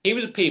 He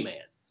was a pea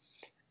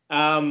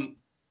man.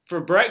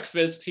 For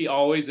breakfast, he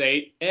always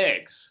ate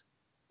eggs,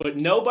 but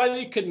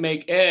nobody could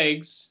make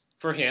eggs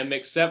for him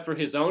except for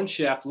his own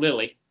chef,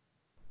 Lily.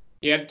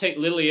 He had to take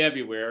Lily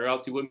everywhere, or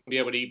else he wouldn't be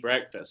able to eat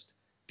breakfast,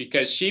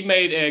 because she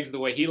made eggs the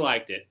way he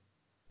liked it.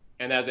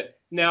 And that's it.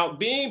 Now,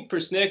 being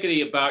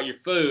persnickety about your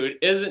food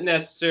isn't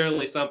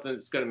necessarily something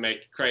that's going to make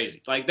you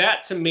crazy. Like,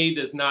 that to me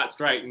does not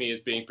strike me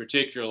as being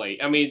particularly,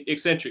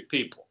 eccentric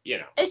people,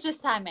 It's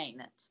just high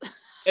maintenance.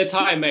 It's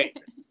high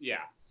maintenance,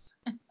 yeah.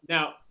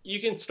 Now, you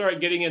can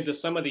start getting into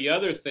some of the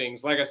other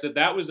things. Like I said,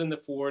 that was in the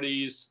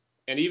 40s.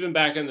 And even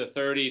back in the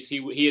 30s,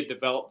 he had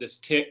developed this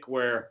tic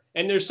where,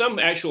 and there's some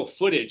actual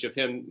footage of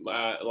him,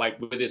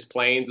 with his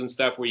planes and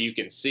stuff where you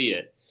can see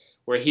it,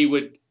 where he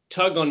would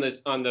tug on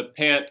the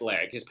pant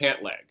leg, his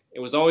pant leg. It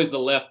was always the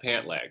left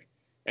pant leg,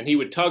 and he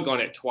would tug on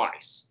it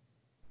twice.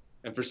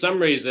 And for some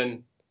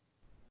reason,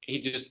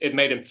 it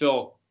made him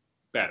feel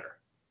better.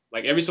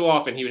 Like every so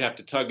often, he would have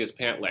to tug his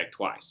pant leg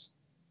twice.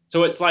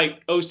 So it's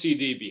like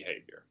OCD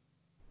behavior.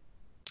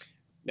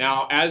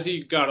 Now, as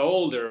he got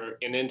older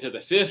and into the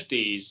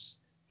 50s,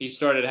 he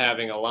started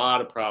having a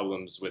lot of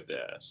problems with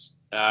this.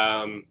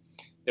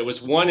 There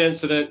was one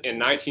incident in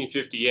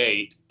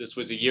 1958. This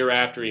was a year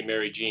after he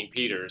married Jean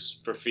Peters,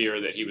 for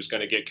fear that he was going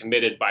to get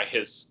committed by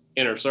his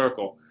inner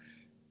circle,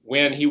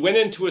 when he went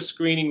into a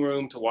screening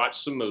room to watch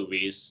some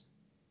movies,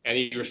 and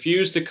he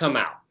refused to come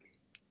out.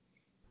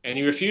 And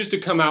he refused to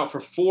come out for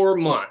 4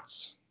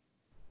 months.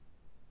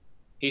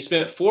 He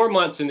spent 4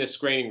 months in this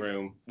screening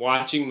room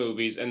watching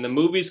movies, and the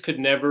movies could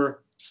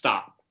never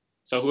stop.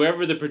 So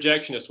whoever the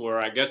projectionists were,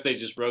 I guess they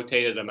just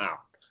rotated them out.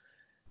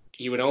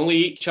 He would only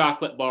eat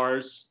chocolate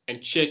bars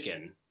and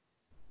chicken,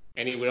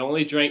 and he would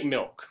only drink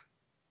milk.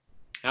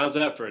 How's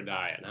that for a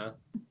diet, huh?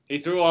 He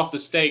threw off the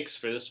steaks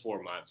for this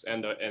 4 months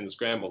and the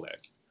scrambled egg.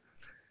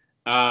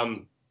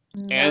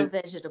 No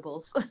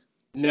vegetables.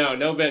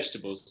 No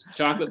vegetables.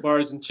 Chocolate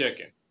bars and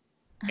chicken.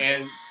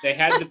 And they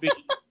had to be...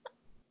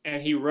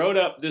 And he wrote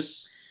up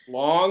this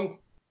long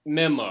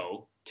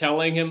memo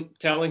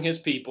telling his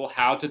people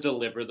how to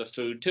deliver the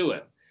food to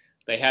him.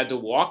 They had to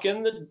walk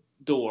in the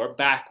door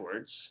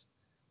backwards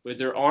with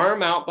their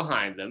arm out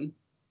behind them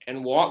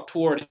and walk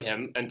toward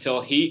him and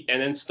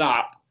then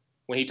stop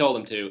when he told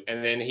them to,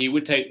 and then he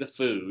would take the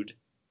food,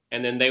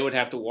 and then they would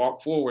have to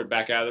walk forward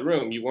back out of the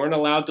room. You weren't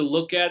allowed to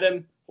look at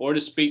him or to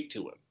speak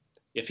to him.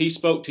 If he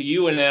spoke to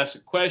you and asked a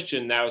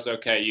question, that was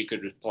okay. You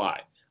could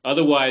reply.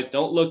 Otherwise,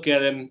 don't look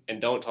at him and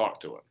don't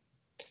talk to him.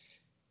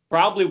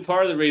 Probably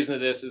part of the reason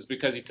of this is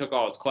because he took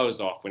all his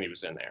clothes off when he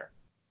was in there.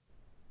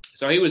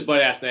 So he was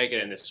butt-ass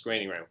naked in this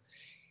screening room.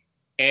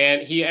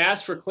 And he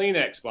asked for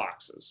Kleenex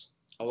boxes,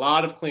 a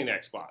lot of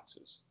Kleenex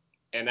boxes.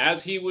 And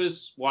as he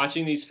was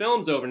watching these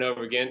films over and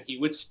over again, he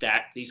would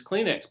stack these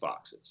Kleenex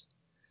boxes.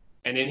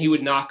 And then he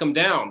would knock them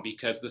down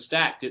because the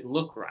stack didn't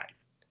look right.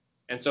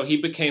 And so he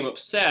became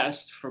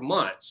obsessed for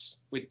months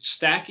with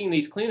stacking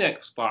these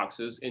Kleenex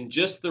boxes in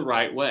just the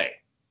right way.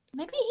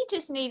 Maybe he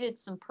just needed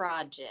some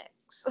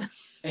projects.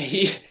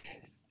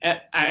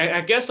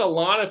 I guess a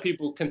lot of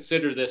people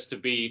consider this to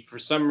be, for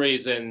some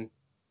reason,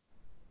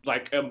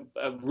 like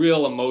a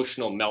real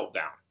emotional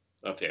meltdown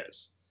of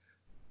his.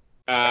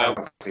 I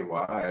don't see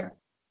why.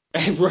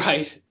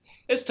 Right.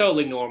 It's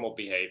totally normal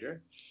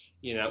behavior.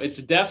 You know, it's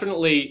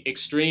definitely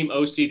extreme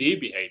OCD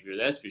behavior,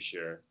 that's for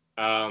sure.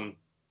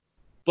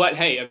 But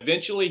hey,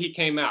 eventually he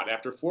came out.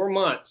 After 4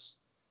 months,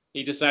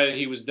 he decided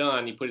he was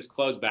done. He put his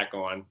clothes back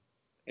on,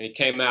 and he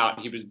came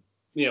out. He was,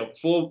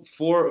 full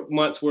 4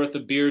 months worth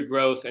of beard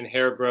growth and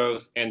hair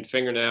growth and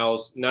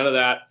fingernails. None of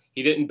that.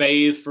 He didn't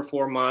bathe for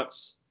 4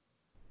 months,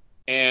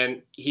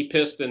 and he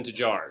pissed into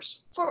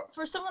jars.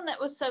 For someone that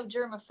was so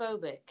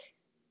germophobic,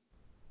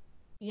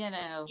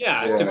 Yeah,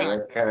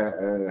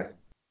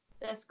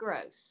 that's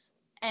gross.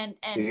 And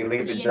did you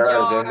leave the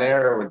jars in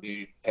there, or would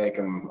you take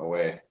them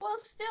away? Well,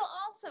 still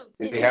also.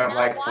 Did you have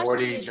like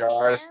 40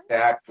 jars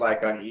stacked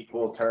like on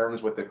equal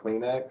terms with the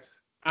Kleenex?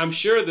 I'm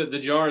sure that the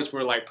jars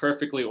were like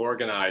perfectly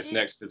organized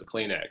next to the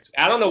Kleenex.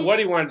 I don't know what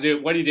he wanted to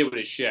do, what he did with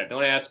his shit.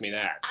 Don't ask me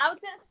that. I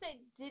was going to say,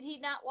 did he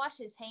not wash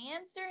his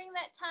hands during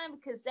that time?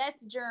 Because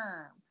that's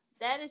germ.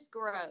 That is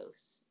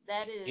gross.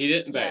 That is he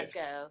didn't bathe.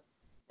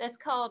 That's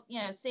called,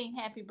 sing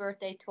happy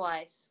birthday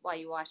twice while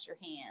you wash your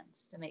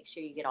hands to make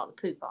sure you get all the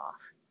poop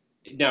off.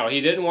 No, he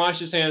didn't wash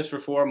his hands for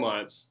 4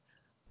 months.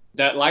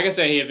 That, like I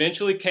said, he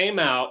eventually came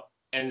out,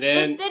 and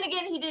then. But then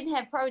again, he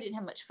probably didn't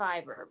have much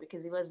fiber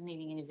because he wasn't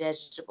eating any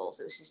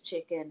vegetables. It was just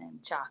chicken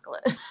and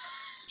chocolate.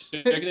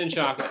 Chicken and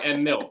chocolate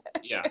and milk.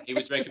 Yeah, he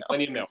was drinking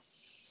plenty of milk.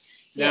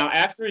 Now,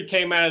 after he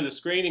came out of the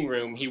screening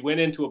room, he went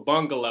into a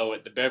bungalow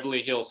at the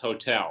Beverly Hills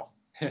Hotel,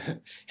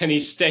 and he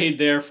stayed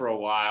there for a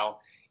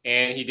while,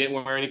 and he didn't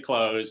wear any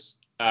clothes.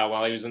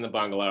 While he was in the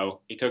bungalow,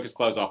 he took his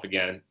clothes off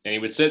again, and he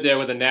would sit there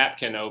with a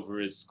napkin over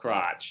his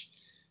crotch.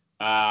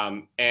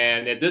 And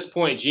at this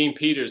point, Jean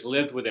Peters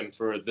lived with him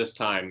for this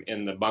time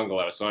in the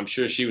bungalow, so I'm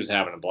sure she was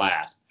having a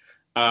blast.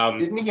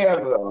 Didn't he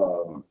have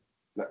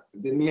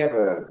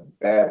a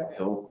bad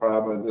pill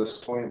problem at this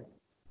point?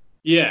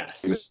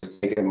 Yes. He was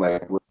taking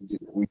like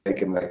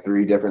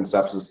 3 different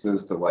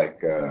substances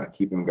to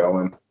keep him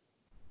going.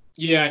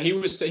 Yeah, he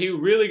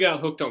really got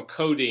hooked on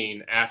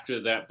codeine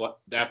after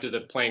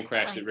the plane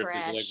crash that ripped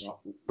his leg off.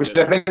 Which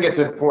I think it's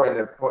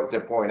important to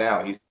point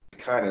out. He's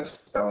kind of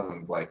stoned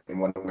in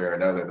one way or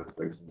another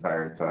this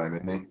entire time,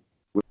 isn't he?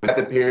 Was that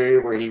the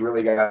period where he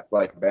really got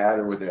bad,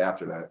 or was it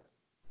after that?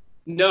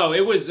 No,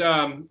 it was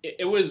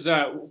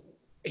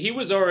he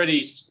was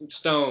already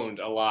stoned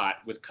a lot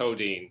with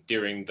codeine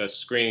during the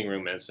screening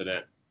room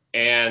incident.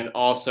 And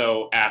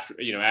also after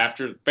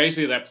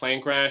basically that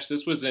plane crash.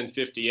 This was in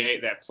 58.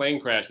 That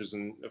plane crash was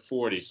in the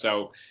 40s.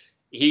 So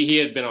he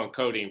had been on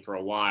codeine for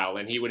a while,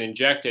 and he would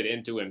inject it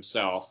into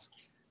himself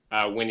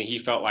when he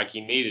felt like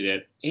he needed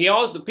it.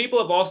 People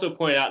have also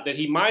pointed out that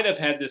he might have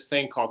had this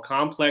thing called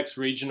complex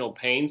regional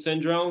pain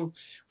syndrome,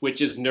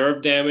 which is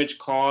nerve damage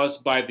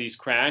caused by these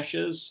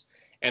crashes.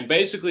 And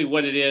basically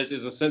what it is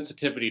a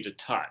sensitivity to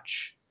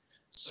touch.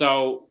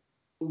 So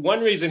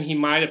one reason he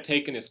might have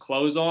taken his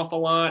clothes off a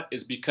lot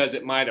is because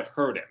it might have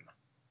hurt him.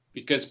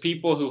 Because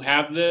people who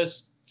have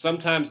this,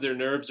 sometimes their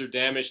nerves are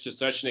damaged to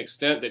such an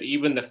extent that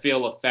even the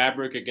feel of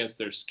fabric against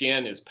their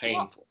skin is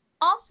painful.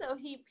 Well, also,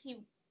 he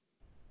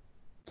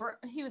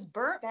was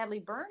badly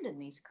burned in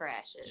these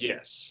crashes.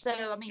 Yes.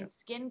 So,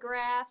 skin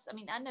grafts. I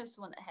know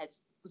someone that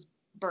was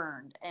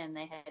burned and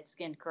they had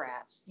skin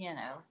grafts,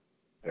 Yeah.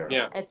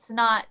 It's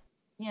not,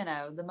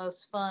 the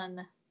most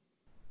fun.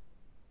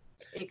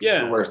 It's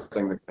the worst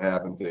thing that can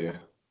happen to you.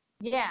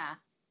 Yeah.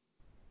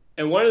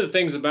 And one of the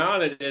things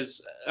about it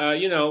is,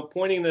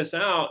 pointing this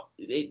out,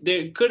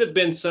 there could have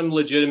been some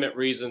legitimate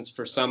reasons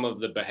for some of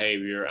the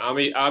behavior.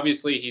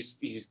 Obviously, his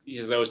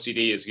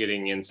OCD is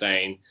getting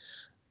insane.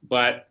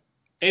 But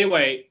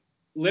anyway,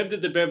 lived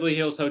at the Beverly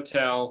Hills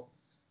Hotel.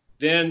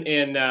 Then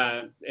in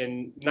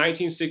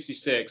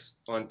 1966,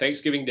 on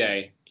Thanksgiving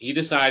Day, he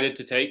decided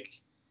to take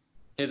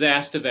his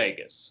ass to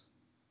Vegas.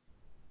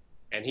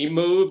 And he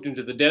moved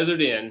into the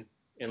Desert Inn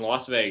in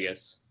Las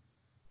Vegas,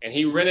 and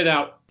he rented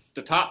out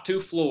the top 2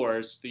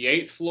 floors. The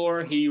 8th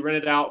floor he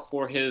rented out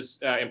for his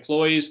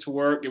employees to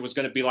work. It was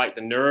going to be like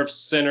the nerve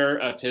center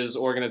of his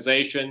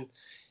organization.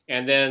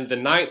 And then the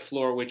 9th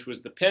floor, which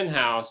was the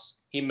penthouse,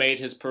 he made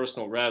his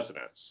personal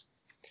residence.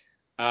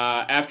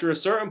 After a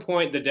certain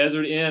point, the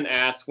Desert Inn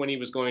asked when he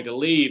was going to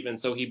leave, and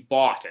so he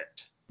bought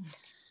it.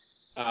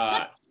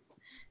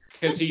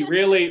 Because he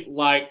really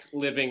liked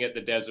living at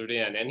the Desert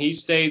Inn, and he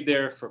stayed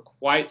there for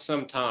quite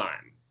some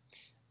time.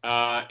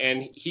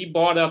 And he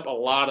bought up a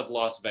lot of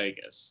Las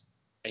Vegas.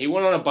 He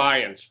went on a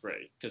buy-in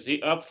spree because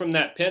he up from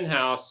that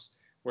penthouse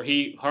where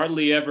he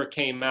hardly ever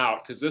came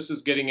out, because this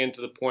is getting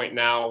into the point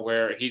now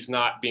where he's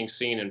not being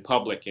seen in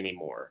public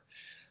anymore.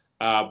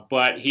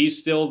 But he's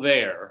still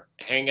there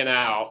hanging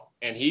out,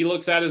 and he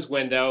looks out his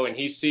window and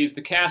he sees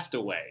the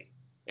Castaway,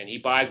 and he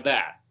buys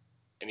that.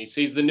 And he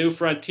sees the New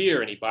Frontier,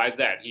 and he buys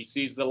that. He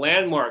sees the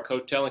Landmark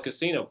Hotel and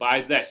Casino,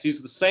 buys that. He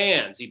sees the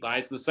Sands, he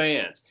buys the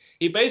Sands.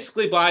 He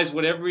basically buys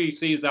whatever he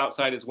sees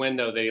outside his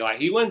window that he likes.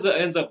 He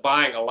ends up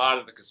buying a lot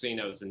of the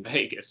casinos in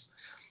Vegas.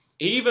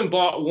 He even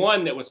bought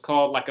one that was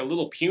called, like a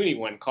little puny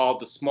one,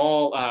 called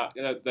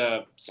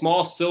the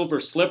Small Silver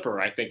Slipper,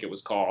 I think it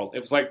was called.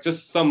 It was like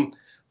just some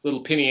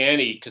little penny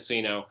ante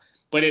casino.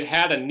 But it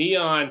had a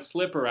neon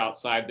slipper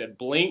outside that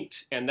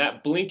blinked, and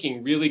that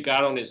blinking really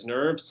got on his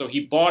nerves. So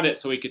he bought it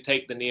so he could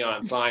take the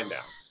neon sign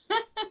down.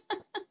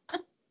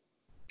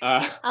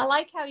 I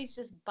like how he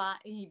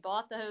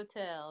bought the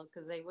hotel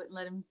because they wouldn't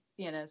let him,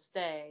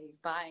 stay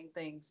buying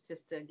things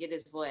just to get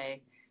his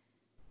way.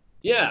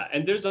 Yeah,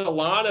 and there's a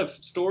lot of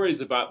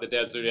stories about the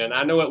Desert Inn.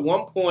 I know at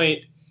one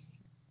point,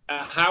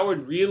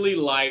 Howard really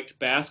liked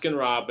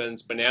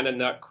Baskin-Robbins banana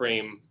nut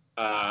cream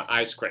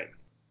ice cream.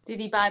 Did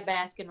he buy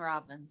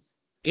Baskin-Robbins?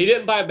 He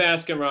didn't buy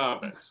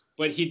Baskin-Robbins,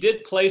 but he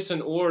did place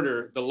an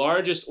order, the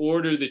largest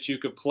order that you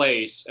could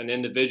place, an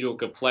individual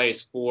could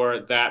place for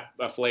that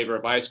flavor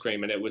of ice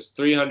cream, and it was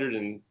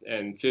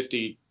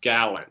 350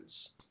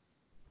 gallons.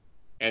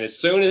 And as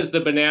soon as the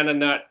banana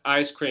nut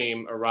ice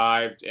cream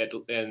arrived at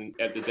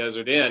the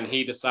Desert Inn,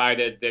 he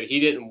decided that he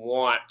didn't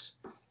like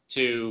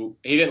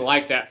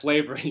that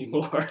flavor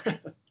anymore.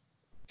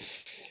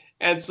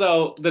 And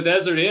so the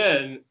Desert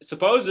Inn,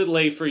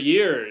 supposedly for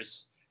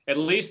years, at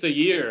least a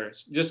year,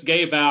 just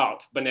gave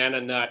out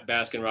banana nut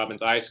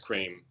Baskin-Robbins ice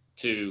cream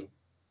to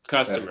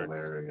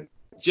customers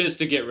just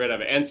to get rid of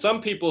it. And some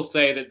people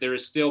say that there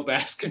is still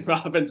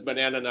Baskin-Robbins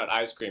banana nut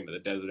ice cream at the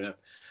Desert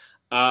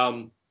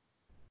Inn.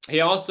 He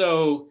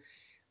also,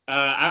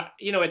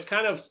 it's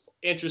kind of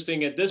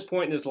interesting at this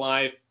point in his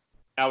life.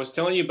 I was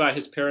telling you about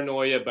his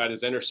paranoia, about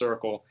his inner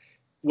circle.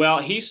 Well,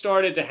 he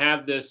started to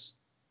have this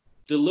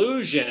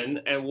delusion,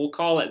 and we'll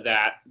call it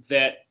that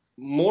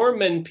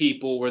Mormon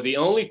people were the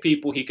only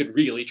people he could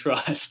really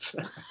trust.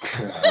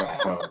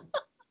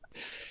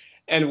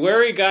 And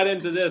where he got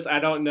into this, I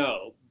don't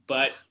know.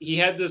 But he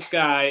had this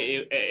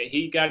guy.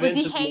 Was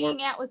he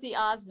hanging out with the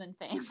Osmond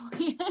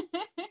family?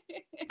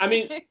 I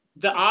mean,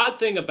 the odd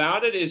thing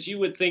about it is you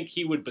would think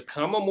he would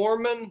become a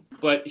Mormon,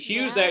 but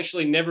Hughes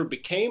actually never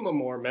became a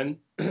Mormon.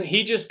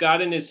 He just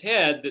got in his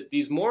head that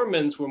these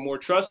Mormons were more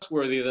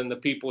trustworthy than the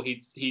people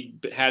he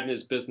had in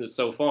his business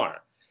so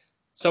far.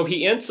 So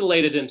he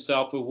insulated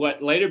himself with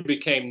what later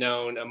became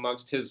known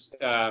amongst his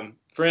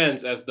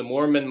friends as the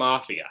Mormon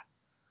Mafia.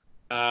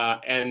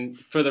 And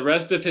for the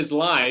rest of his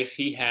life,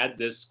 he had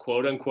this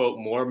quote-unquote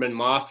Mormon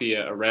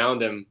Mafia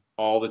around him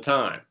all the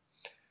time.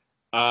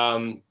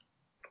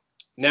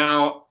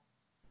 Now,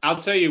 I'll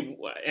tell you,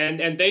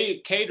 and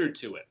they catered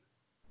to him.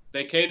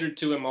 They catered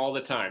to him all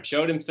the time,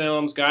 showed him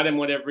films, got him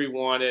whatever he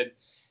wanted,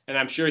 and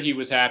I'm sure he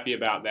was happy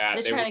about that.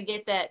 They're trying to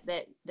get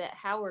that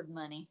Howard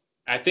money.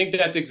 I think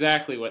that's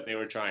exactly what they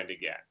were trying to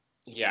get.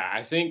 Yeah,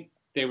 I think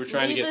they were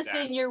trying to get that.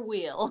 Leave us in your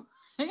will.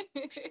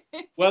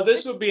 Well,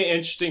 this would be an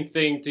interesting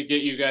thing to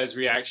get you guys'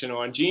 reaction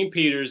on. Jean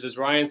Peters, as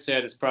Ryan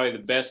said, is probably the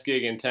best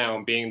gig in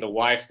town, being the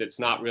wife that's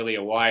not really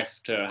a wife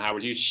to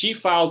Howard Hughes. She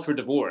filed for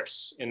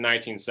divorce in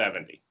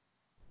 1970.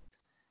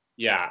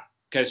 Yeah,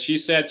 because she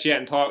said she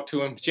hadn't talked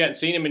to him. She hadn't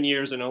seen him in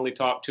years and only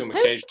talked to him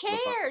occasionally.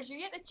 Who cares? You're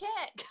getting a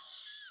check.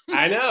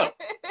 I know.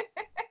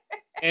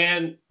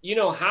 And,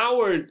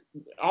 Howard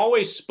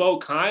always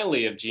spoke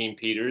highly of Jean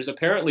Peters,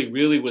 apparently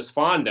really was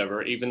fond of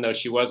her, even though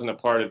she wasn't a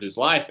part of his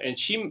life. And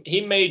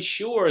he made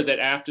sure that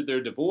after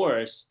their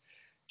divorce,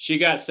 she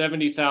got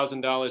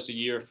 $70,000 a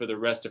year for the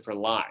rest of her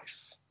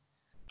life,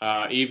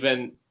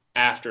 even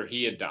after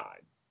he had died.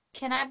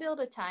 Can I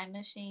build a time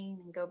machine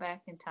and go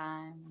back in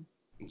time?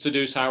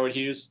 Seduce Howard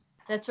Hughes?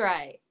 That's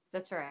right.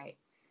 That's right.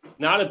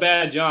 Not a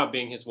bad job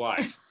being his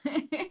wife.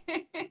 You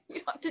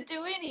don't have to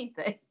do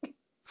anything.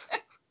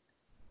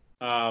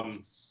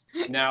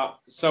 Now,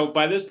 so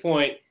by this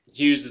point,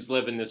 Hughes is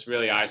living this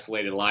really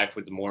isolated life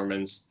with the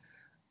Mormons.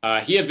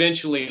 He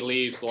eventually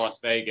leaves Las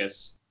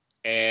Vegas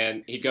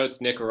and he goes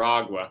to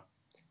Nicaragua.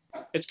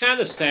 It's kind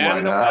of sad.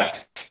 Why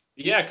not?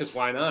 Yeah, because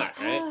why not,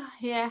 right?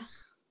 Yeah.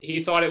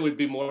 He thought it would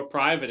be more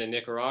private in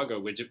Nicaragua,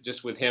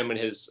 just with him and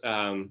his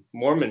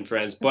Mormon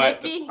friends.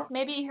 But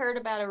maybe he heard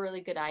about a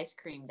really good ice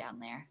cream down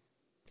there.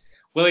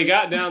 Well, he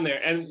got down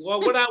there, and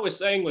well, what I was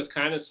saying was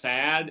kind of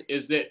sad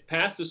is that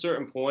past a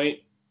certain point,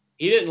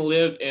 he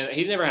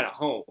never had a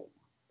home.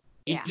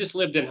 He Yeah. just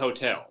lived in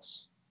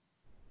hotels.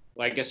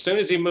 Like as soon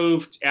as he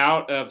moved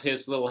out of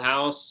his little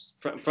house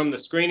from the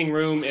screening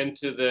room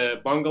into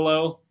the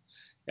bungalow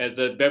at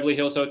the Beverly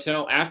Hills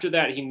Hotel, after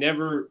that, he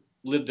never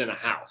lived in a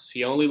house.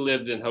 He only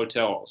lived in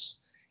hotels.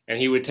 And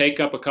he would take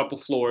up a couple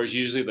floors,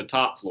 usually the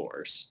top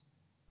floors,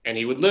 and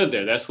he would live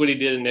there. That's what he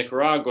did in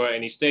Nicaragua,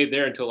 and he stayed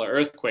there until an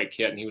earthquake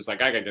hit, and he was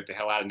like, I got to get the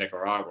hell out of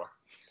Nicaragua.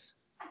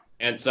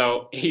 And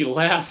so he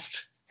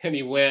left, and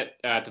he went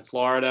to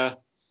Florida,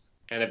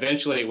 and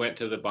eventually he went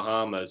to the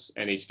Bahamas,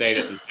 and he stayed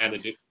at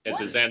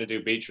the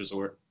Xanadu Beach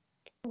Resort.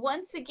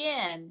 Once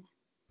again,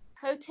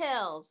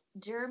 hotels,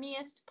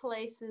 germiest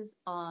places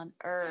on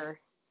earth.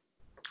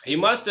 He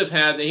must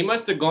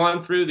have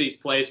gone through these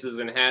places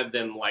and had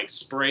them like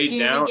sprayed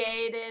down.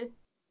 Fumigated.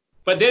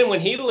 But then when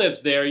he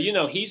lives there,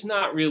 he's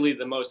not really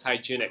the most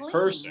hygienic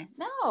person.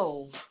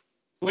 No.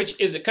 Which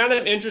is kind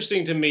of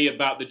interesting to me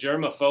about the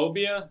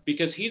germophobia,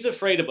 because he's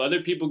afraid of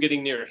other people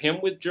getting near him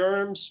with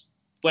germs,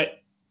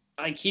 but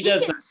like he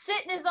does can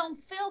sit in his own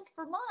filth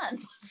for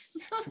months.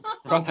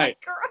 Right.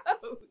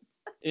 Gross.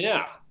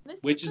 Yeah.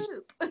 Mr. Which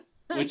Poop.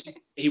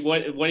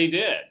 is what he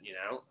did,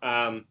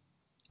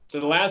 So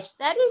the last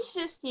that is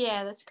just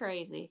that's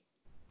crazy.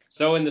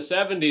 So in the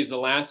 70s, the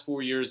last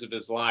 4 years of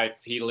his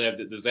life, he lived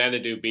at the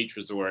Xanadu Beach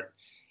Resort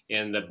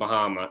in the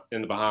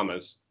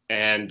Bahamas.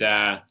 And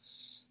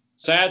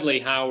sadly,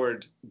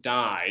 Howard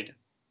died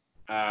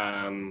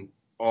on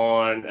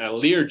a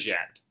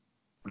Learjet.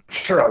 I'm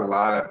sure a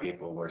lot of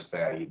people were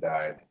sad he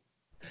died.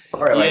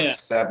 Probably like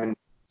 70,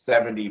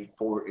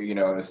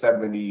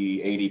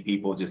 80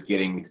 people just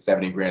getting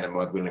 70 grand a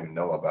month we don't even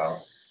know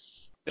about.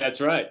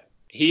 That's right.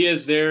 He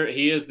is their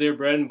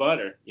bread and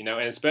butter, and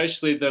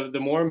especially the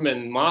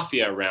Mormon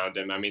mafia around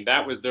him. I mean,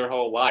 that was their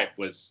whole life,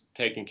 was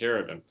taking care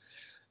of him.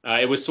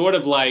 It was sort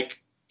of like,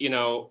 they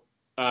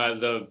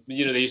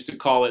used to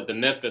call it the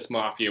Memphis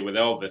Mafia with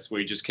Elvis, where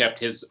he just kept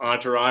his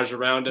entourage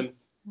around him.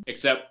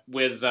 Except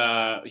with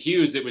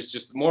Hughes, it was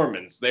just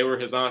Mormons. They were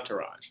his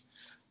entourage.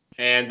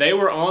 And they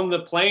were on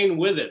the plane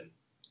with him,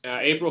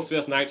 April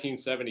 5th,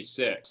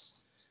 1976,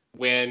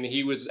 when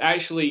he was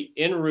actually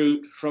en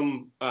route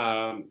from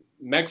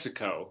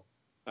Mexico.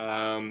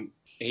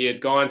 He had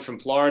gone from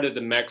Florida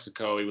to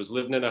Mexico. He was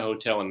living in a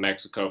hotel in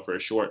Mexico for a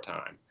short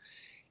time.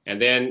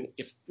 And then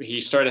he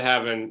started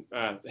having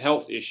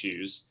health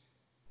issues.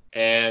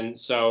 And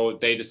so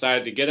they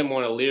decided to get him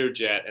on a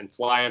Learjet and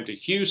fly him to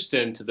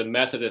Houston, to the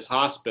Methodist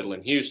Hospital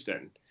in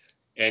Houston.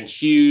 And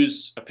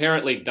Hughes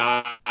apparently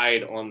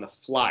died on the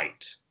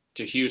flight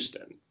to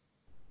Houston.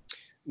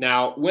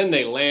 Now, when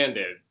they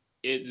landed,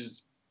 it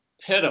is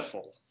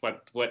pitiful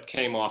what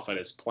came off of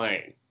his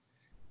plane.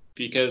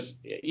 Because,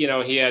 he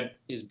had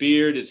his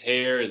beard, his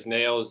hair, his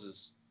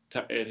nails,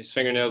 his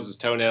fingernails, his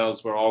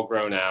toenails were all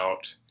grown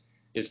out.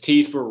 His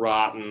teeth were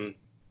rotten.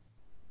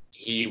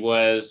 He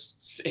was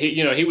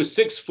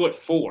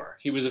 6'4".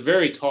 He was a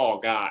very tall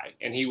guy,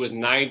 and he was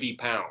 90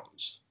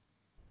 pounds.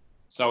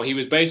 So he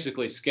was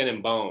basically skin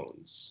and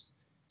bones.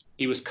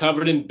 He was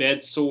covered in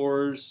bed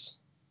sores.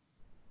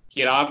 He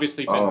had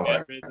obviously been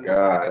bedridden. Oh my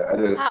God, I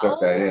just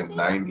took that in.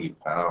 90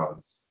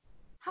 pounds.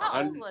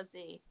 How old was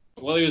he?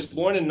 Well, he was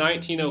born in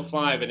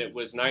 1905, and it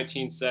was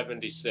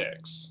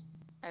 1976.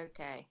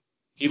 Okay.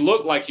 He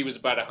looked like he was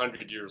about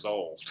 100 years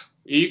old.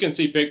 You can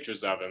see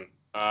pictures of him.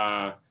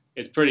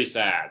 It's pretty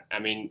sad. I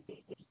mean,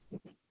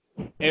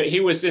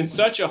 he was in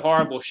such a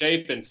horrible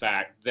shape, in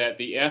fact, that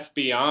the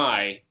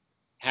FBI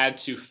had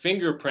to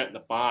fingerprint the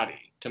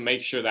body to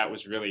make sure that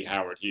was really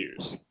Howard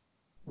Hughes.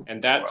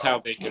 And that's how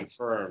they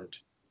confirmed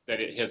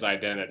his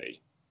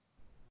identity.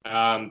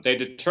 They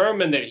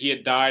determined that he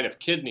had died of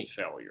kidney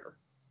failure.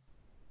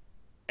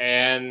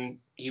 And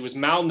he was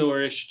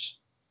malnourished.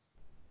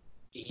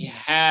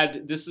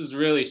 This is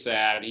really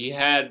sad, he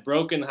had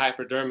broken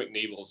hypodermic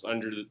needles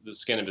under the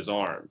skin of his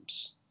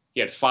arms. He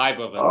had 5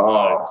 of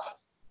them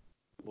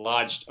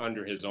lodged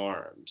under his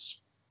arms.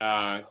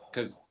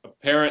 Because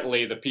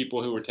apparently the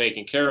people who were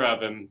taking care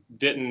of him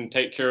didn't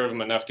take care of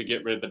him enough to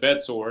get rid of the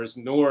bed sores,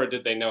 nor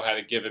did they know how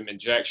to give him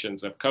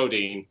injections of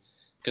codeine,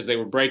 because they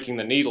were breaking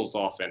the needles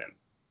off in him.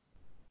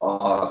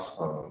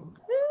 Awesome.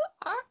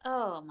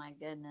 Oh my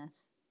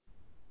goodness.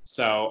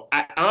 So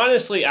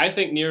I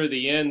think near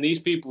the end, these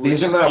people were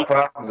these are not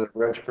problems that a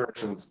rich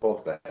person's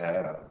supposed to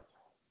have.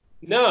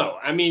 No,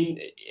 I mean,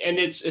 and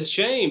it's a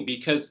shame,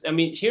 because I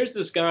mean, here's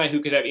this guy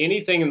who could have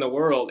anything in the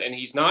world, and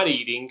he's not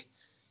eating,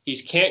 he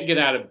can't get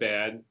out of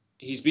bed,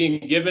 he's being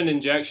given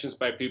injections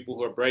by people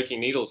who are breaking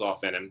needles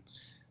off in him.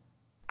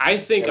 I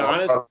think,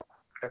 honestly,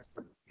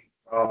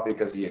 all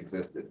because he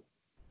existed.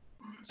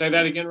 Say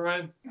that again,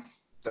 Ryan.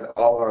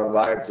 All our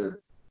lives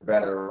are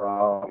better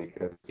off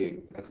because he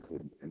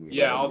existed.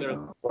 Yeah, all their.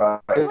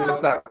 Well, it's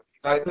not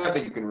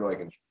that you can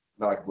really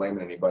not like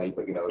blaming anybody,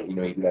 but he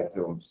did that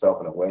to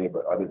himself in a way.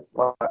 But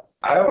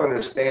I don't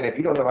understand, if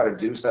you don't know how to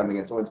do something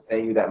and someone's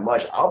paying you that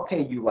much, I'll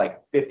pay you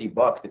like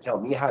 $50 to tell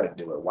me how to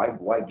do it.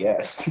 Why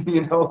guess?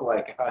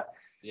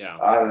 Yeah.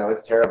 I don't know.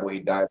 It's terrible he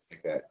died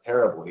like that.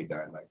 Terrible he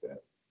died like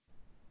that.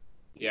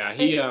 Yeah.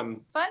 It's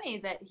funny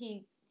that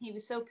he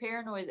was so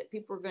paranoid that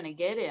people were going to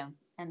get him,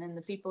 and then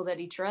the people that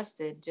he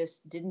trusted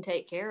just didn't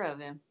take care of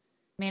him.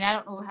 I mean, I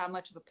don't know how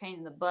much of a pain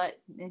in the butt,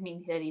 I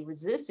mean, that he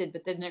resisted,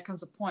 but then there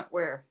comes a point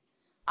where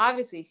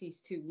obviously he's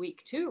too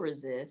weak to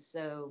resist.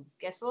 So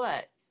guess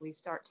what? We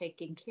start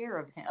taking care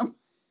of him.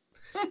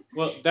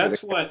 Well,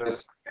 that's what.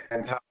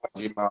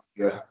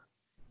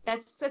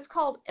 That's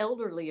called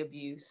elderly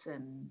abuse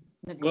and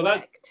Well,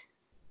 neglect.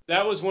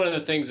 that was one of the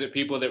things that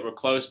people that were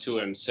close to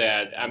him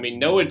said. I mean,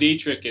 Noah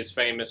Dietrich is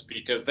famous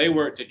because they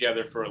worked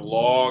together for a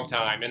long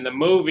time. In the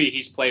movie,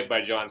 he's played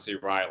by John C.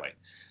 Reilly.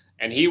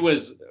 And he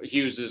was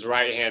Hughes's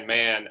right-hand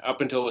man up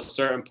until a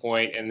certain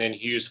point, and then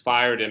Hughes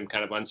fired him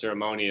kind of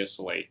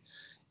unceremoniously.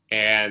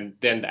 And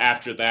then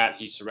after that,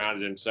 he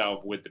surrounded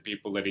himself with the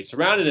people that he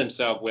surrounded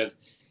himself with.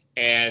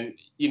 And,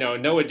 you know,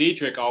 Noah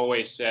Dietrich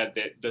always said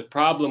that the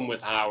problem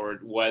with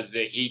Howard was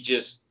that he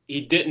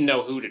didn't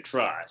know who to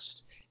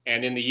trust.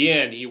 And in the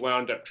end, he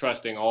wound up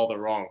trusting all the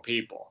wrong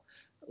people.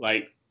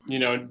 Like, you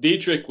know,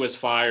 Dietrich was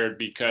fired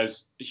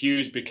because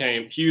Hughes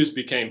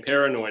became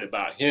paranoid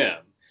about him,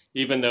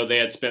 even though they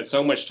had spent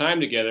so much time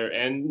together.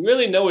 And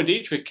really, Noah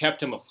Dietrich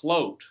kept him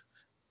afloat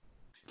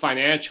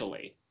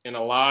financially in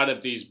a lot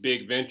of these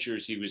big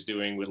ventures he was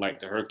doing with like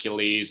the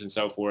Hercules and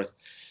so forth.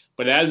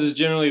 But as is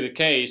generally the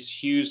case,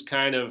 Hughes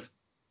kind of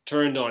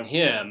turned on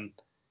him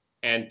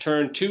and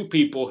turned to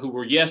people who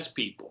were yes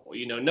people.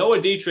 You know, Noah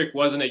Dietrich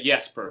wasn't a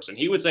yes person.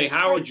 He would say,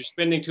 Howard, you're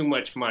spending too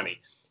much money.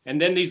 And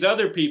then these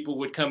other people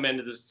would come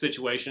into the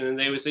situation and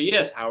they would say,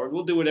 yes, Howard,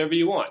 we'll do whatever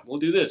you want. We'll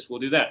do this, we'll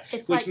do that.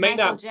 It's which like may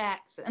Michael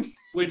Jackson.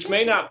 Which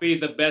may not be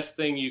the best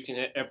thing you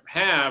can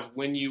have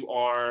when you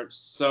are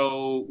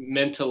so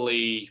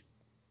mentally,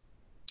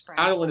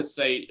 fragile. I don't want to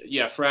say,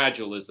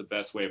 fragile is the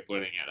best way of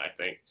putting it, I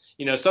think.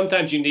 You know,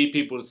 sometimes you need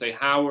people to say,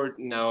 Howard,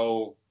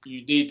 no,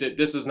 you need to,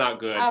 this is not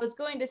good. I was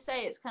going to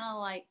say, it's kind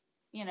of like,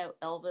 you know,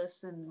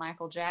 Elvis and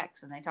Michael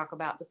Jackson. They talk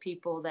about the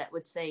people that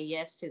would say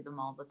yes to them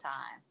all the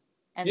time.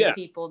 And the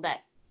people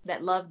that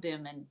loved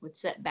him and would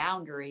set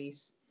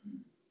boundaries.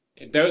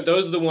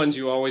 Those are the ones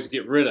you always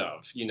get rid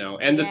of, you know.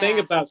 And the thing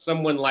about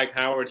someone like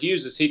Howard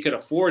Hughes is he could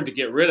afford to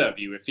get rid of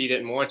you if he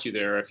didn't want you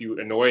there, if you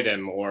annoyed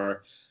him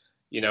or,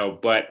 you know,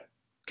 but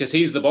because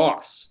he's the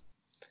boss.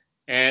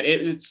 And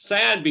it's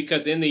sad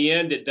because in the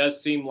end, it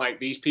does seem like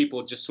these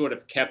people just sort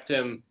of kept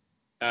him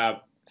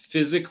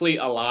physically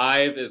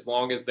alive as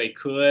long as they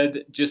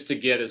could just to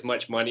get as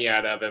much money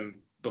out of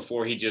him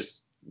before he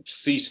just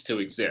ceased to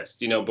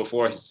exist, you know,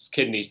 before his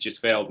kidneys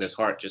just failed and his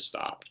heart just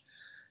stopped.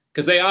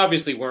 Because they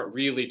obviously weren't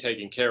really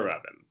taking care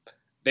of him.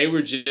 They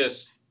were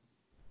just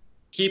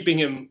keeping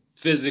him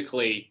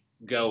physically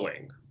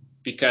going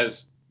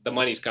because the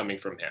money's coming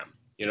from him.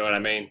 You know what I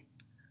mean?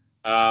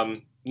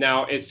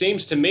 Now, it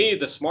seems to me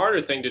the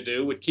smarter thing to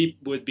do would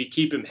be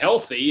keep him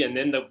healthy, and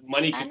then the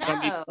money could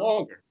come even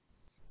longer.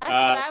 That's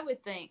what I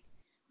would think,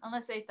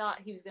 unless they thought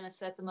he was going to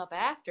set them up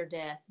after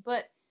death.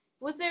 But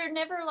was there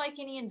never like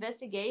any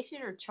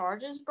investigation or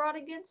charges brought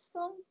against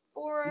them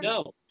for?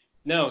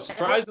 No,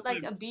 surprisingly,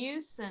 like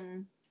abuse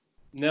and.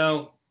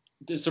 No,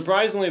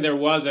 surprisingly there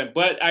wasn't.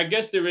 But I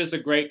guess there is a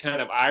great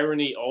kind of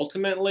irony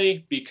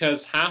ultimately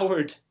because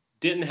Howard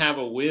didn't have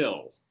a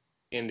will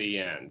in the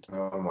end.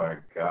 Oh my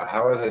God,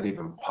 how is that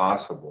even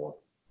possible?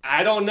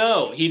 I don't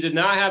know. He did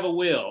not have a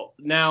will.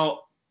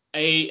 Now,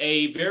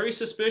 a very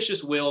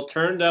suspicious will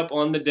turned up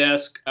on the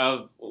desk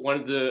of one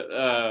of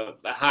the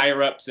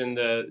higher ups in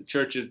the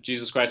Church of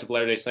Jesus Christ of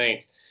Latter-day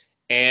Saints,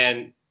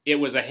 and it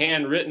was a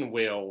handwritten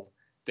will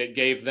that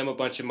gave them a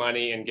bunch of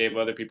money and gave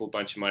other people a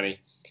bunch of money.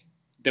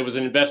 There was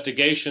an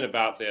investigation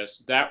about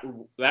this. That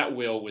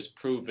will was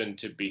proven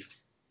to be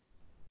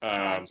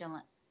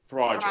fraudulent.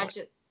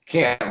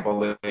 Can't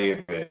believe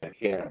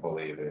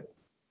it.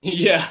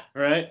 Yeah,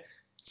 right.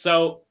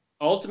 So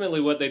ultimately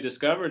what they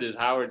discovered is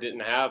Howard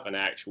didn't have an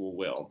actual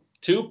will.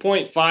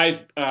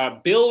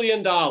 $2.5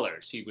 billion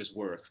he was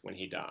worth when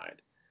he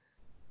died.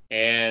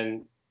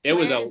 And it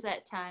was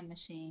that time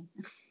machine?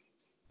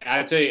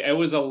 I tell you, it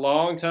was a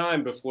long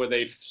time before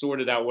they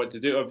sorted out what to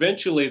do.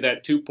 Eventually,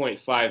 that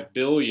 $2.5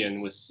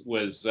 billion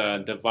was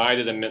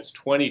divided amidst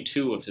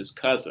 22 of his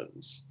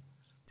cousins.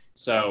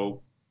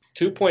 So,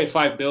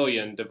 $2.5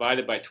 billion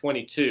divided by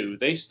 22,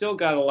 they still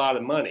got a lot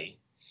of money.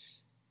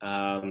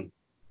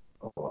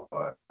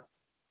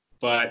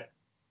 But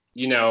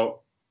you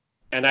know,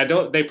 and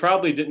they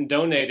probably didn't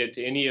donate it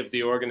to any of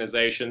the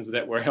organizations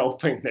that were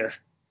helping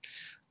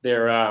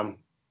their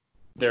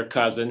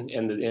cousin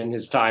in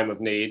his time of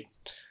need.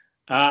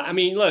 I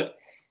mean, look,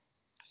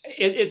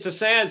 it's a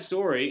sad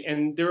story,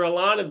 and there are a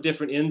lot of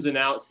different ins and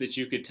outs that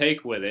you could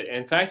take with it.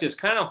 In fact, it's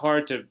kind of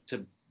hard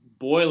to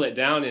boil it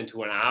down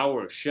into an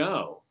hour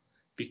show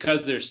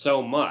because there's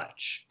so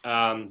much.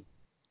 And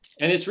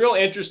it's real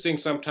interesting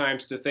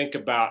sometimes to think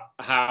about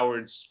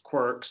Howard's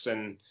quirks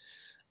and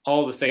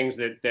all the things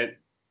that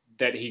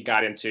he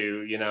got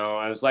into. You know,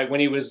 I was like when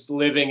he was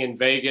living in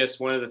Vegas,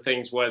 one of the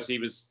things was he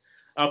was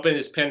up in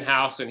his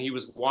penthouse and he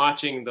was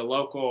watching the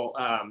local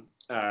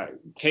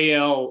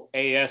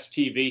KLAS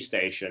TV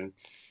station.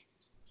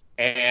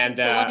 And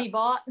That's the one he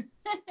bought.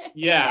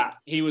 yeah,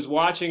 he was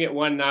watching it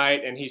one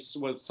night, and he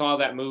saw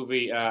that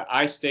movie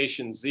Ice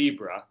Station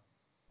Zebra,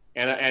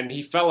 and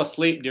he fell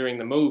asleep during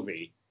the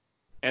movie.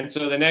 And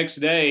so the next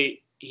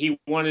day he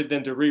wanted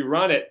them to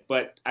rerun it,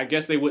 but I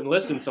guess they wouldn't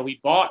listen. So he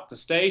bought the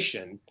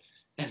station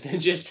and then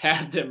just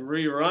had them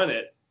rerun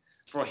it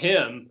for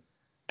him.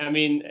 I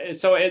mean,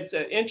 so it's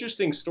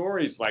interesting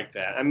stories like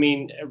that. I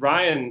mean,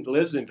 Ryan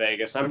lives in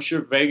Vegas. I'm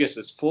sure Vegas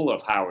is full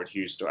of Howard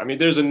Hughes stories. I mean,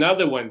 there's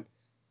another one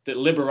that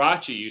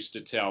Liberace used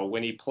to tell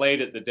when he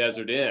played at the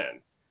Desert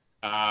Inn,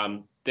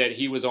 that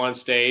he was on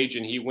stage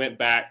and he went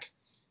back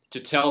to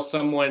tell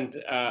someone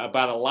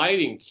about a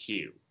lighting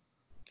cue.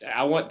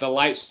 I want the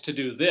lights to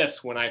do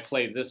this when I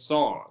play this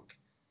song.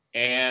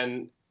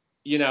 And,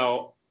 you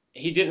know,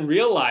 he didn't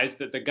realize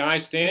that the guy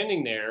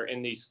standing there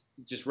in these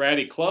just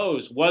ratty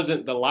clothes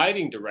wasn't the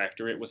lighting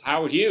director. It was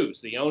Howard Hughes,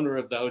 the owner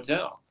of the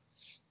hotel.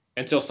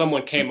 Until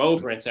someone came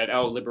over and said,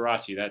 "Oh,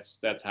 Liberace,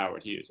 that's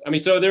Howard Hughes." I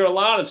mean, so there are a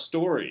lot of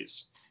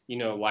stories, you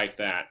know, like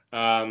that.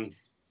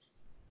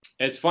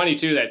 It's funny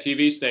too, that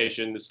TV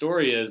station. The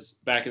story is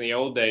back in the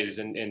old days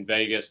in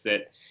Vegas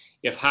that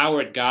if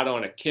Howard got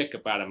on a kick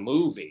about a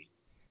movie,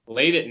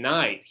 late at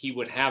night he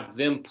would have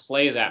them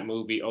play that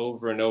movie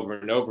over and over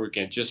and over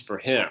again just for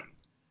him.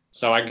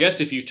 So I guess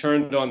if you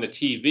turned on the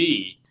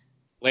TV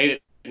late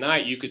at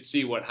night, you could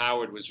see what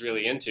Howard was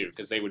really into,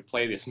 because they would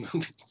play these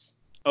movies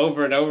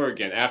over and over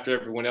again after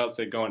everyone else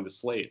had gone to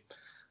sleep.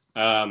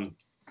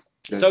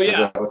 So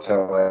yeah.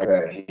 Hotel like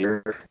that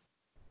here.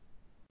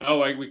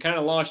 Oh, we kind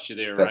of lost you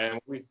there, Ryan.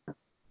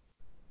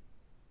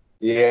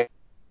 Yeah.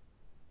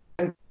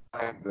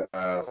 I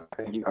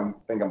think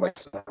I'm like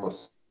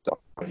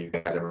when you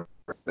guys ever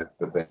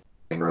the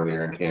thing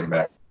earlier and came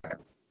back.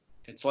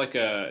 It's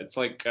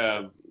like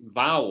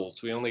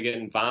vowels. We only get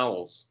in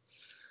vowels.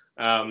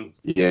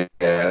 Yeah,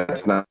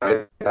 it's not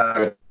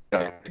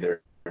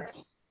either.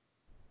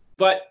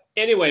 But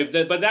anyway,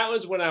 but that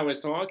was what I was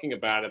talking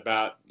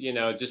about, you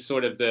know, just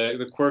sort of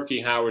the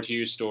quirky Howard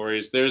Hughes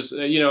stories. There's,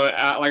 you know,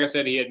 like I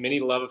said, he had many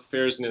love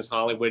affairs in his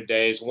Hollywood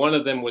days. One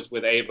of them was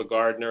with Ava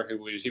Gardner,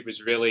 he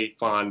was really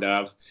fond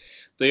of.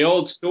 The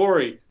old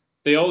story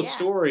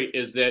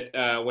is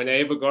that when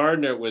Ava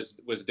Gardner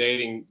was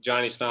dating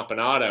Johnny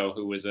Stompanato,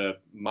 who was a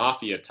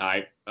mafia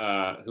type,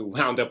 who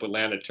wound up with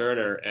Lana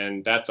Turner,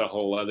 and that's a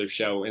whole other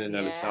show in and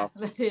of itself.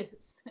 That is.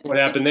 What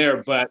happened there?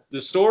 But the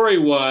story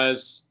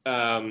was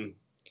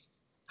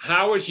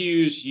Howard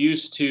Hughes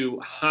used to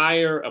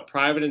hire a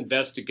private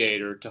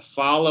investigator to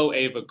follow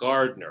Ava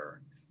Gardner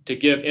to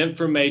give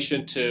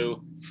information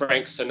to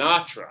Frank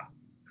Sinatra,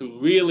 who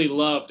really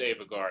loved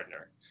Ava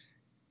Gardner,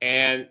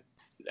 and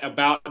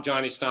about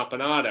Johnny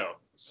Stompanato.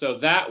 So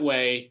that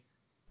way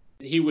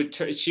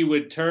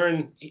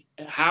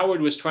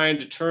Howard was trying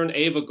to turn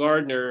Ava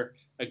Gardner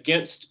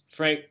against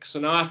Frank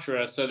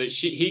Sinatra so that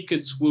he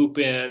could swoop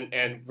in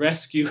and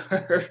rescue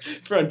her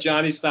from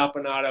Johnny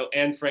Stompanato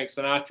and Frank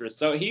Sinatra.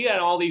 So he had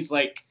all these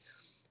like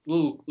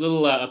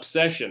little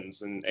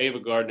obsessions, and Ava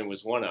Gardner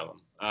was one of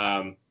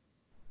them.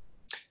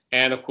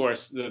 And of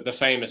course, the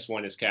famous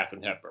one is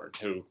Katharine Hepburn,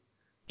 who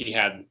he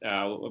had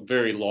a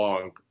very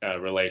long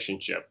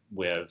relationship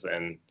with,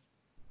 and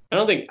I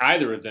don't think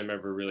either of them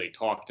ever really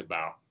talked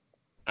about.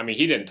 I mean,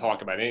 he didn't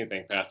talk about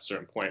anything past a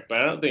certain point,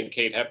 but I don't think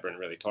Kate Hepburn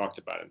really talked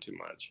about him too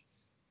much.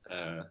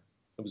 It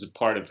was a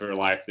part of her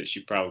life that she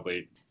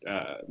probably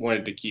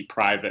wanted to keep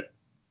private.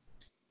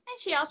 And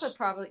she also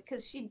probably,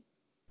 because she,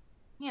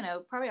 you know,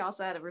 probably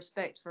also had a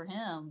respect for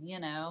him, you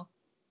know.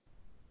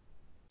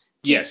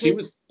 Yes, he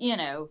was. You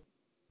know,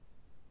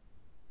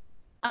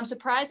 I'm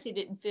surprised he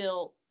didn't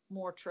feel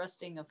more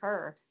trusting of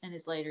her in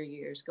his later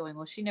years, going,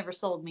 well, she never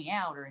sold me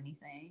out or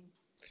anything.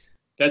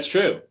 That's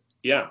true.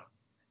 Yeah.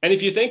 And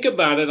if you think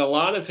about it, a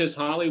lot of his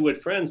Hollywood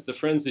friends, the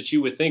friends that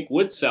you would think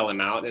would sell him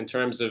out in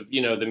terms of,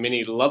 you know, the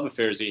many love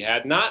affairs he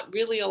had, not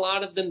really a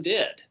lot of them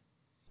did.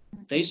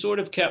 They sort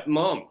of kept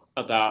mum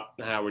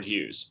about Howard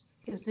Hughes.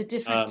 It was a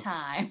different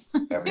time.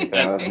 Every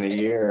thousand a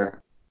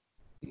year.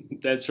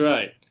 That's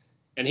right.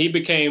 And he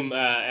became,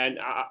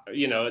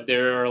 you know,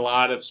 there are a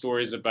lot of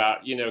stories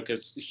about, you know,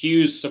 because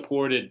Hughes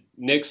supported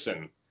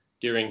Nixon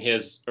during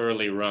his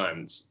early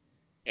runs.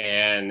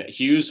 And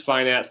Hughes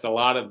financed a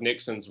lot of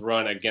Nixon's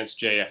run against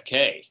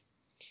JFK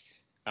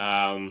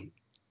in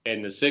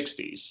the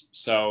 60s.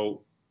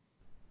 So,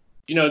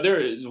 you know,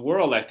 the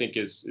world, I think,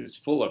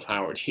 is full of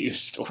Howard Hughes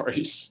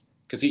stories.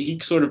 Because he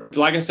sort of,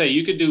 like I say,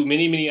 you could do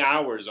many, many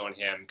hours on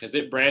him, because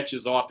it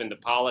branches off into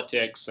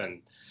politics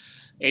and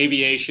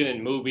aviation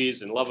and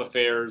movies and love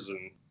affairs.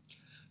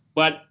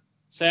 But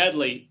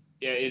sadly,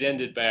 it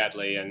ended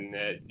badly. And,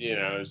 you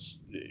know,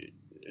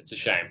 it's a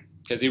shame,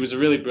 because he was a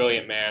really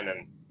brilliant man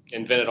and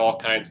invented all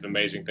kinds of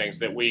amazing things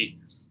that we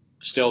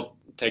still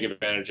take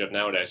advantage of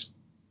nowadays.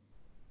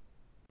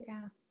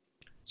 Yeah.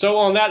 So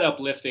on that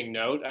uplifting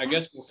note, I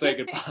guess we'll say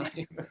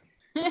goodbye.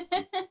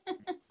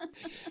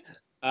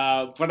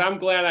 But I'm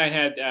glad I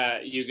had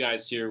you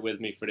guys here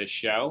with me for this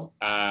show.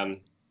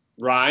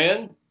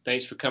 Ryan,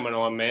 thanks for coming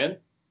on, man.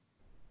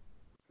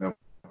 No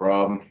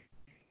problem.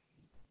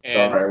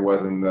 And Sorry, I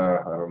wasn't.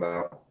 I don't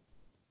know.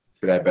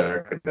 Should have better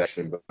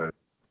connection, but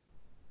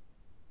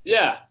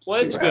yeah, well,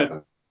 see it's what good.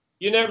 happens.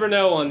 You never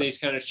know on these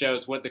kind of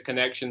shows what the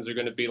connections are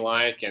going to be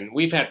like. And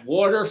we've had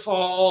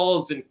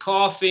waterfalls and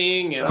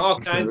coughing and all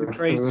kinds of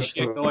crazy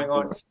shit going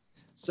on.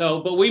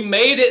 So, but we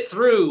made it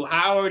through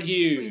Howard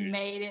Hughes. We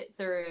made it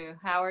through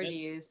Howard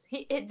Hughes.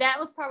 That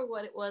was probably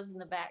what it was in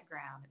the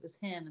background. It was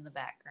him in the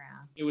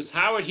background. It was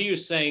Howard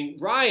Hughes saying,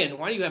 Ryan,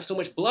 why do you have so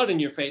much blood in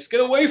your face? Get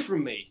away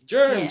from me.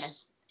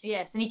 Germs.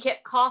 Yes. And he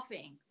kept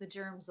coughing the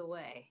germs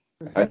away.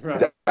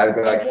 Right. I'd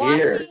be And like, washing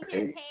here.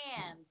 his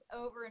hands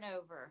over and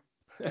over.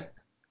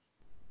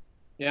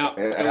 Yeah.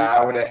 And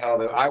I would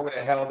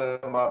have held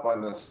him up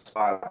on the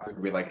spot. It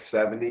would be like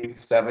 70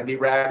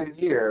 racks a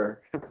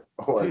year,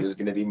 or there's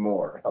going to be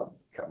more. I'll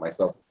cut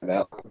myself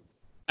out.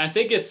 I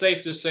think it's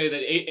safe to say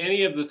that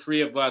any of the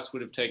three of us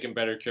would have taken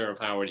better care of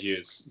Howard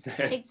Hughes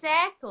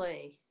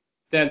Exactly.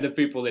 than the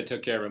people that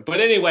took care of him. But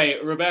anyway,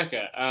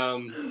 Rebecca,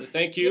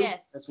 thank you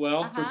as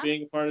well for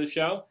being a part of the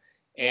show.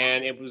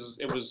 And it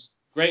was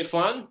great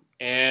fun.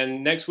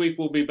 And next week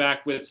we'll be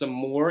back with some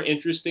more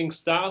interesting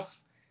stuff.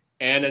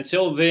 And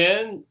until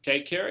then,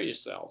 take care of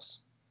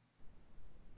yourselves.